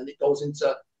started, and then it goes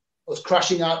into us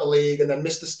crashing out the league, and then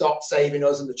Mr. Stott saving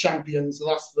us and the champions. The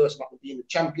last verse about being the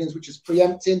champions, which is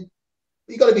preempting.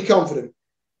 But you got to be confident.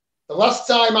 The last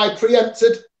time I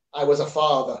preempted, I was a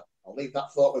father. I'll leave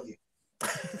that thought with you.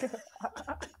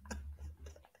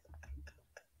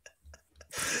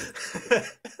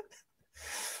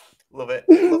 Love it.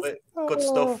 Good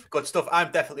stuff.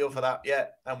 I'm definitely up for that. Yeah,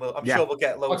 and I'm sure we'll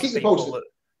get loads of people.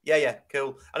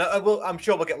 Cool. And I'm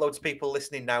sure we'll get loads of people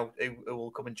listening now who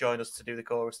will come and join us to do the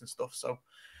chorus and stuff. So,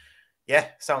 yeah,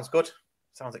 sounds good.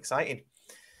 Sounds exciting.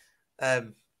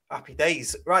 Happy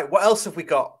days. Right, what else have we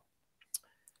got?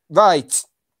 Right.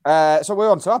 So we're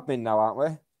on to admin now,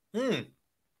 aren't we?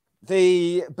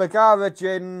 The Begara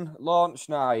Gin launch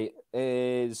night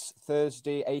is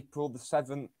Thursday, April the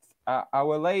 7th at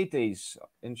Our Ladies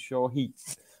in Shore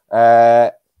Heath,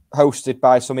 hosted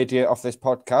by some idiot off this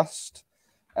podcast.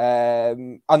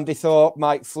 Andy Thorpe,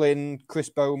 Mike Flynn, Chris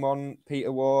Beaumont,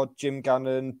 Peter Ward, Jim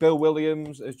Gannon, Bill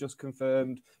Williams has just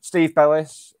confirmed. Steve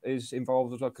Bellis is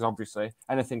involved as well, because obviously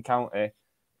anything county.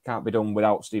 Can't be done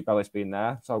without Steve Bellis being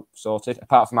there. So sorted.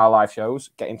 Apart from our live shows,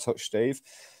 get in touch, Steve.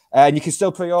 And you can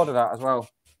still pre-order that as well.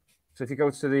 So if you go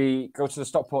to the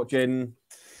Stockport Gin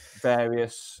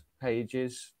various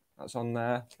pages, that's on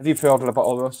there. Have you pre-ordered a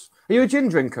bottle, Russ? Are you a gin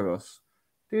drinker, Russ?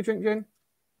 Do you drink gin?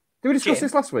 Did we discuss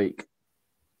this last week?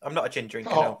 I'm not a gin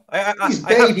drinker. Oh, No, I have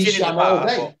gin in the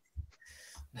bar.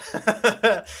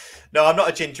 But... No, I'm not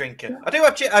a gin drinker. I do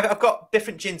have gin. I've got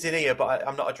different gins in here, but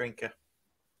I'm not a drinker.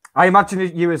 I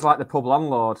imagine you as like the pub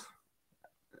landlord.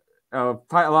 A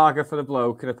pint of lager for the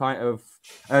bloke and a pint of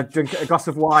a glass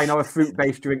of wine or a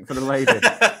fruit-based drink for the lady.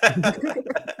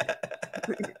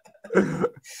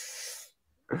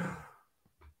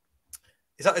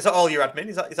 Is that all your admin?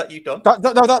 Is that you done?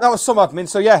 That was some admin.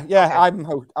 So yeah.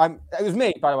 Okay. It was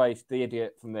me, by the way, the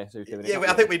idiot from this who's doing it. Yeah,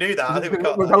 I think we knew that. I think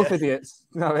we're both idiots.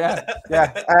 No, yeah.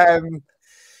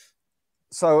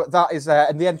 So that is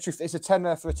and the entry is a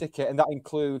tenner for a ticket, and that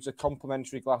includes a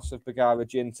complimentary glass of Bagara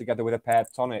gin together with a paired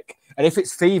tonic. And if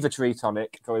it's Fever Tree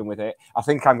tonic going with it, I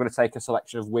think I'm going to take a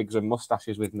selection of wigs and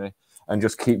mustaches with me and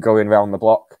just keep going around the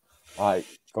block, like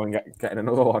going getting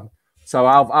another one. So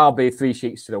I'll be 3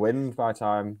 sheets to the wind by the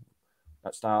time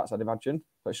that starts, I'd imagine.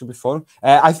 But it should be fun.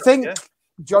 I think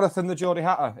Jonathan the Geordie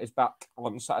Hatter is back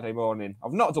on Saturday morning.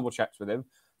 I've not double checked with him,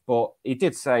 but he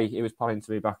did say he was planning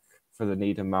to be back for the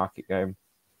Needham Market game.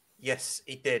 Yes,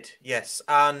 he did. Yes,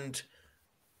 and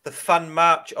the fan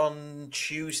march on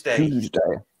Tuesday.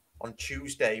 On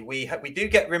Tuesday, we do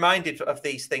get reminded of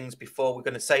these things before we're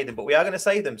going to say them, but we are going to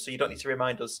say them, so you don't need to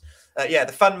remind us.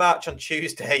 The fan march on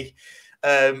Tuesday.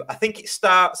 I think it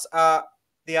starts at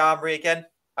the Armoury again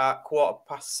at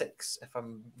 6:15. If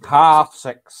I'm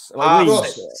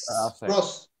 6:30.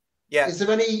 Russ, yeah. Is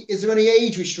there any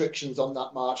age restrictions on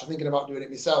that march? I'm thinking about doing it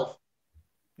myself.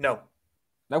 No.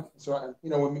 That's right. You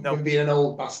know, when being an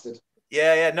old bastard.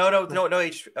 Yeah. No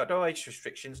age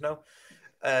restrictions. No.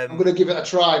 I'm going to give it a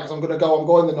try because I'm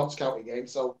going the Notts County game,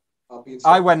 so I'll be in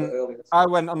I went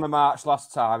on the march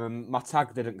last time and my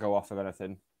tag didn't go off or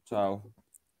anything, so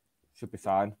should be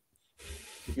fine.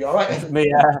 You'll be all right. Me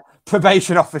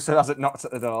probation officer hasn't knocked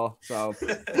at the door, so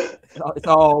it's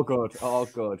all good. All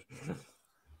good.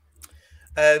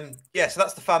 So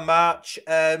that's the fan march,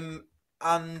 and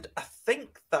I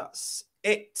think that's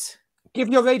it. Give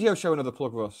your radio show another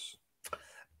plug, Russ.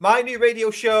 My new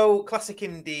radio show, Classic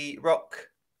Indie Rock,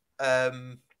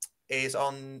 is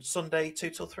on Sunday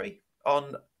 2 till 3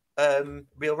 on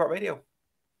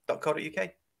realrockradio.co.uk.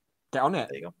 Get on it.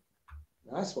 There you go.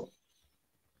 Nice one.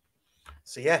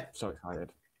 So yeah, so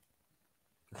excited.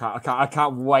 I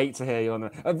can't wait to hear you on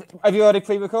it. Have you already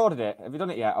pre-recorded it? Have you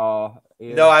done it yet? Or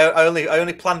no, I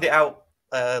only planned it out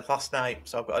last night,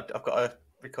 so I've got to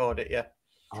record it. Yeah.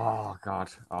 Oh God!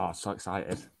 Oh, so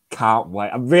excited! Can't wait!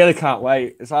 I really can't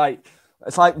wait. It's like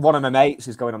one of my mates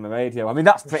is going on the radio. I mean,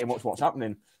 that's pretty much what's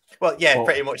happening. Well, yeah, but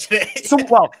pretty much.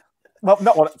 well,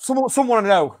 not one. Someone I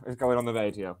know is going on the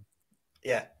radio.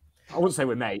 Yeah. I wouldn't say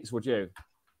we're mates, would you?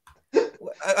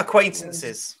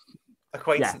 Acquaintances, I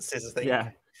think.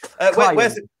 Yeah.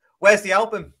 Where's the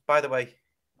album, by the way?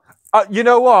 You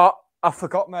know what? I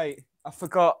forgot, mate. I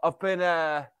forgot. I've been.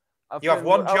 You have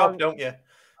one job, don't you?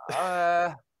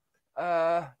 Oh,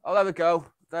 there we go.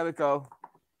 There we go.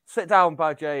 Sit Down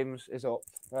by James is up.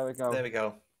 There we go. There we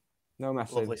go. No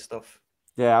messing. Lovely stuff.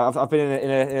 Yeah, I've been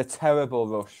in a terrible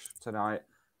rush tonight.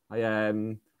 I've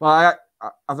not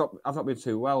been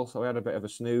too well, so I had a bit of a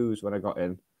snooze when I got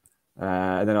in,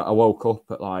 and then I woke up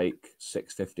at like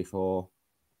 6:54,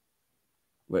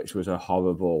 which was a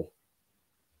horrible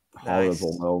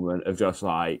moment of just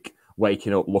like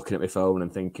waking up, looking at my phone,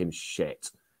 and thinking, "Shit."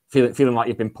 Feeling like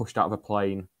you've been pushed out of a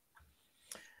plane.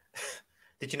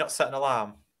 Did you not set an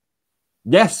alarm?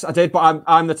 Yes, I did, but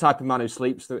I'm the type of man who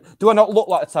sleeps through. Do I not look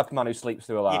like the type of man who sleeps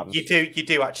through alarms? You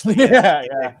do actually.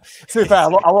 Yeah. To be fair, I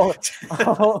look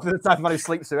the type of man who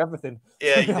sleeps through everything.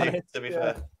 Yeah, you do. To be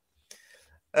fair.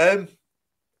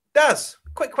 Daz,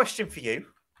 quick question for you.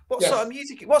 What sort of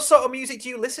music do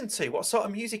you listen to? What sort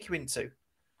of music are you into?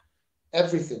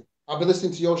 Everything. I've been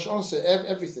listening to your show, honestly,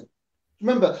 everything.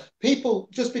 Remember, people,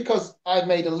 just because I've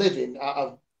made a living out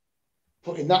of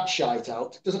putting that shite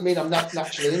out, doesn't mean I'm not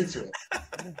naturally into it.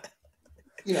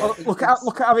 You know, look at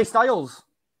Harry Styles.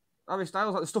 Harry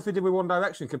Styles, like the stuff he did with One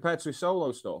Direction compared to his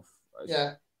solo stuff.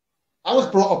 Yeah. I was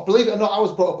brought up, believe it or not,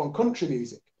 on country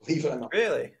music, believe it or not.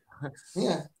 Really?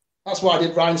 Yeah. That's why I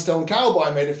did Rhinestone Cowboy.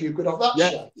 I made a few quid off that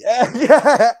shit.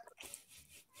 Yeah.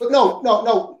 But no.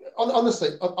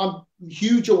 Honestly, I'm a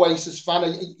huge Oasis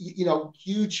fan.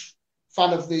 Huge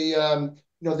fan of the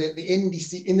the indie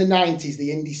scene in the 90s, the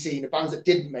indie scene, the bands that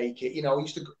didn't make it.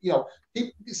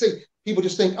 People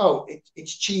just think, oh,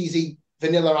 it's cheesy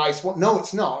Vanilla Ice. What? No,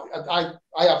 it's not. I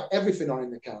have everything on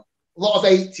in the car. A lot of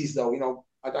 80s though. You know,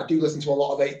 I do listen to a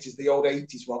lot of 80s, the old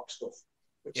 80s rock stuff,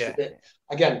 which is a bit,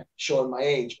 again, showing my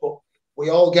age. But we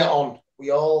all get on.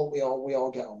 We all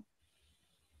get on.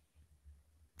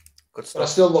 Good stuff. But I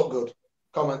still look good.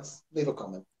 Comments. Leave a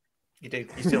comment. You do.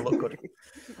 You still look good.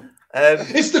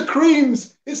 It's the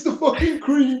creams. It's the fucking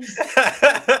creams.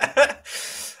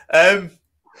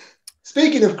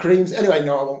 Speaking of creams, anyway,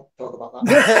 no, I won't talk about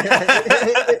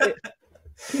that.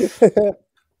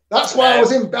 That's why I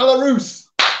was in Belarus.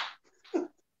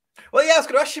 Well, yeah, I was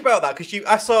going to ask you about that because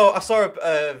I saw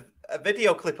a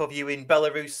video clip of you in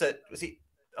Belarus. Was it?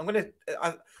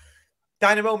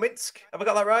 Dynamo Minsk. Have I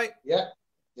got that right? Yeah.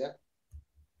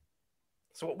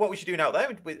 So what was you doing out there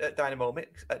with Dynamo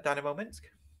Minsk?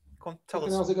 Come on, tell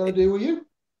us. How's it going to do with you?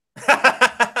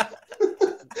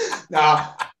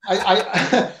 Nah,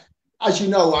 I as you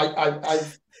know,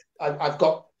 I've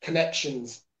got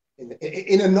connections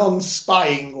in a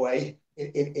non-spying way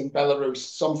in Belarus.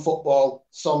 Some football,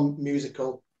 some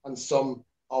musical, and some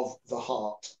of the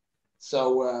heart.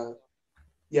 So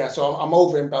so I'm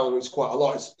over in Belarus quite a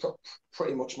lot. It's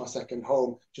pretty much my second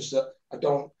home. Just that I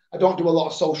don't do a lot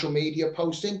of social media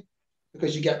posting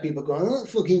because you get people going, "Oh,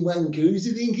 fucking wanker, who does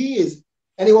he think he is?"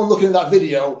 Anyone looking at that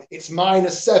video, it's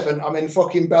 -7. I'm in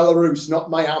fucking Belarus, not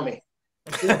Miami.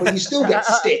 You know, but you still get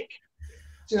stick.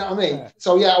 Do you know what I mean? Yeah.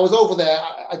 So yeah, I was over there.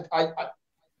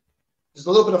 There's a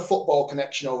little bit of football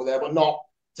connection over there, but not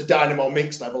to Dynamo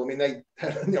Minsk level. I mean, they,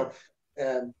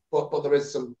 but there is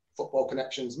some football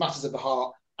connections, matters of the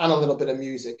heart, and a little bit of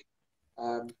music.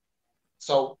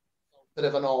 So, bit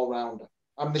of an all-rounder.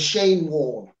 I'm the Shane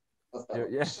Warne of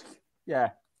Belarus.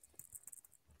 Yeah.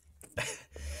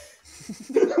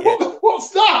 What's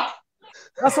that?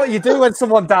 That's what you do when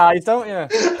someone dies, don't you?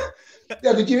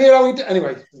 Yeah, did you hear how he did?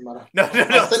 Anyway, doesn't matter. No.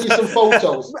 I'll send you some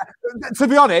photos. To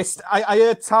be honest, I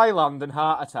heard Thailand and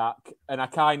heart attack, and I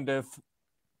kind of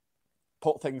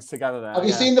put things together there. Have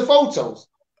you seen the photos?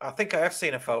 I think I have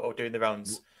seen a photo doing the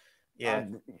rounds. Yeah.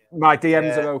 My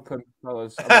DMs are open,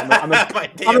 fellas. I'm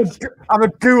a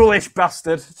ghoulish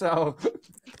bastard, so...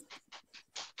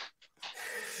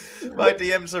 My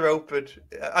DMs are open.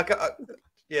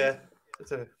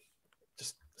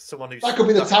 Just someone who's... That could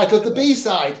be the title of the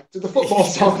B-side to the football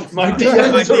song. My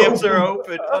DMs are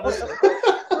open. Honestly.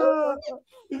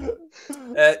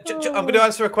 I'm going to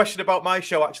answer a question about my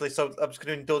show, actually, so I'm just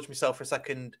going to indulge myself for a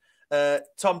second.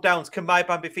 Tom Downs, can my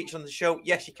band be featured on the show?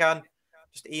 Yes, you can.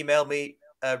 Just email me,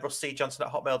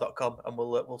 russcjohnson@hotmail.com, and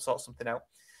we'll sort something out.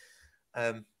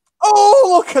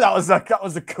 Oh, look at that! That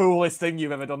was the coolest thing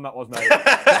you've ever done. That was, mate.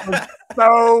 That was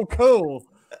so cool.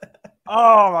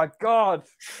 Oh my god!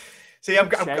 See, I'm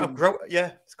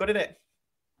yeah, it's good, isn't it?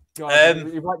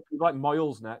 God, you like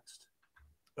Moyles next.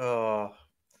 Oh,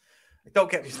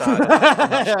 don't get me started on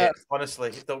that shit.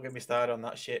 Honestly, don't get me started on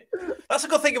that shit. That's a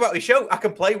good thing about the show. I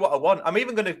can play what I want. I'm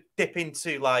even going to dip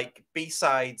into like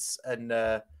B-sides and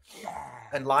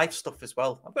live stuff as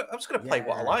well. I'm just going to play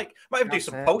what I like. Might even do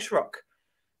some post rock.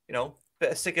 You know,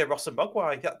 bit of Sigur Rós and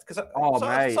Mogwai, because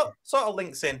sort of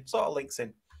links in. So,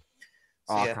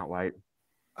 I can't wait.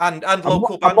 And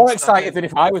local bands. I'm more excited than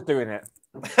if I was doing it.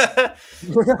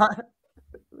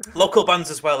 Local bands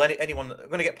as well. Anyone, I'm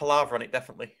going to get Palaver on it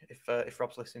definitely if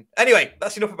Rob's listening. Anyway,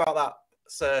 that's enough about that.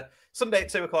 It's Sunday at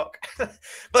 2:00. But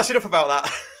that's enough about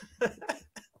that.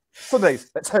 Sundays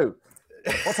at 2.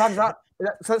 What time's that?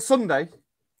 So it's Sunday.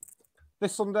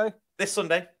 This Sunday.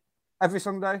 Every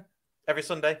Sunday. Every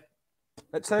Sunday.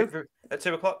 At 2? At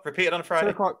 2:00. Repeated on a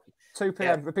Friday. 2:00. 2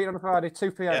 p.m. Yeah. Repeated on a Friday.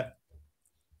 2 p.m. Yeah.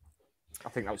 I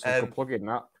think that was some good plug in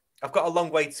that. I've got a long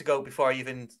way to go before I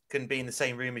even can be in the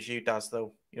same room as you, Daz,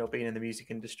 though, you know, being in the music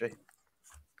industry.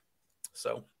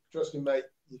 So. Trust me, mate,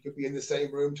 you could be in the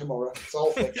same room tomorrow. It's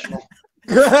all fictional.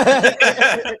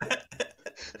 It's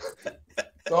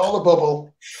all a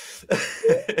bubble.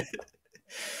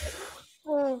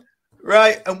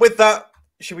 Right, and with that,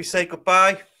 should we say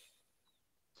goodbye?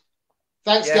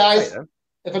 Thanks, guys.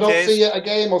 If I don't see you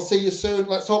again, I'll see you soon.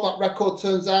 Let's hope that record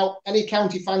turns out. Any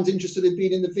county fans interested in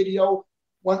being in the video,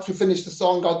 once we finish the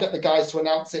song, I'll get the guys to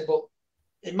announce it, but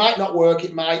it might not work.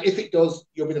 It might. If it does,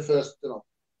 you'll be the first to know.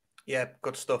 Yeah,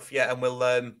 good stuff. Yeah, and we'll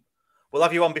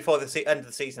have you on before the end of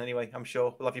the season anyway, I'm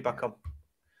sure. We'll have you back on.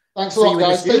 Thanks a lot,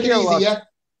 guys. Take it easy, yeah?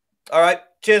 All right.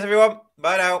 Cheers, everyone.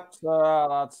 Bye now.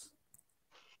 Lads.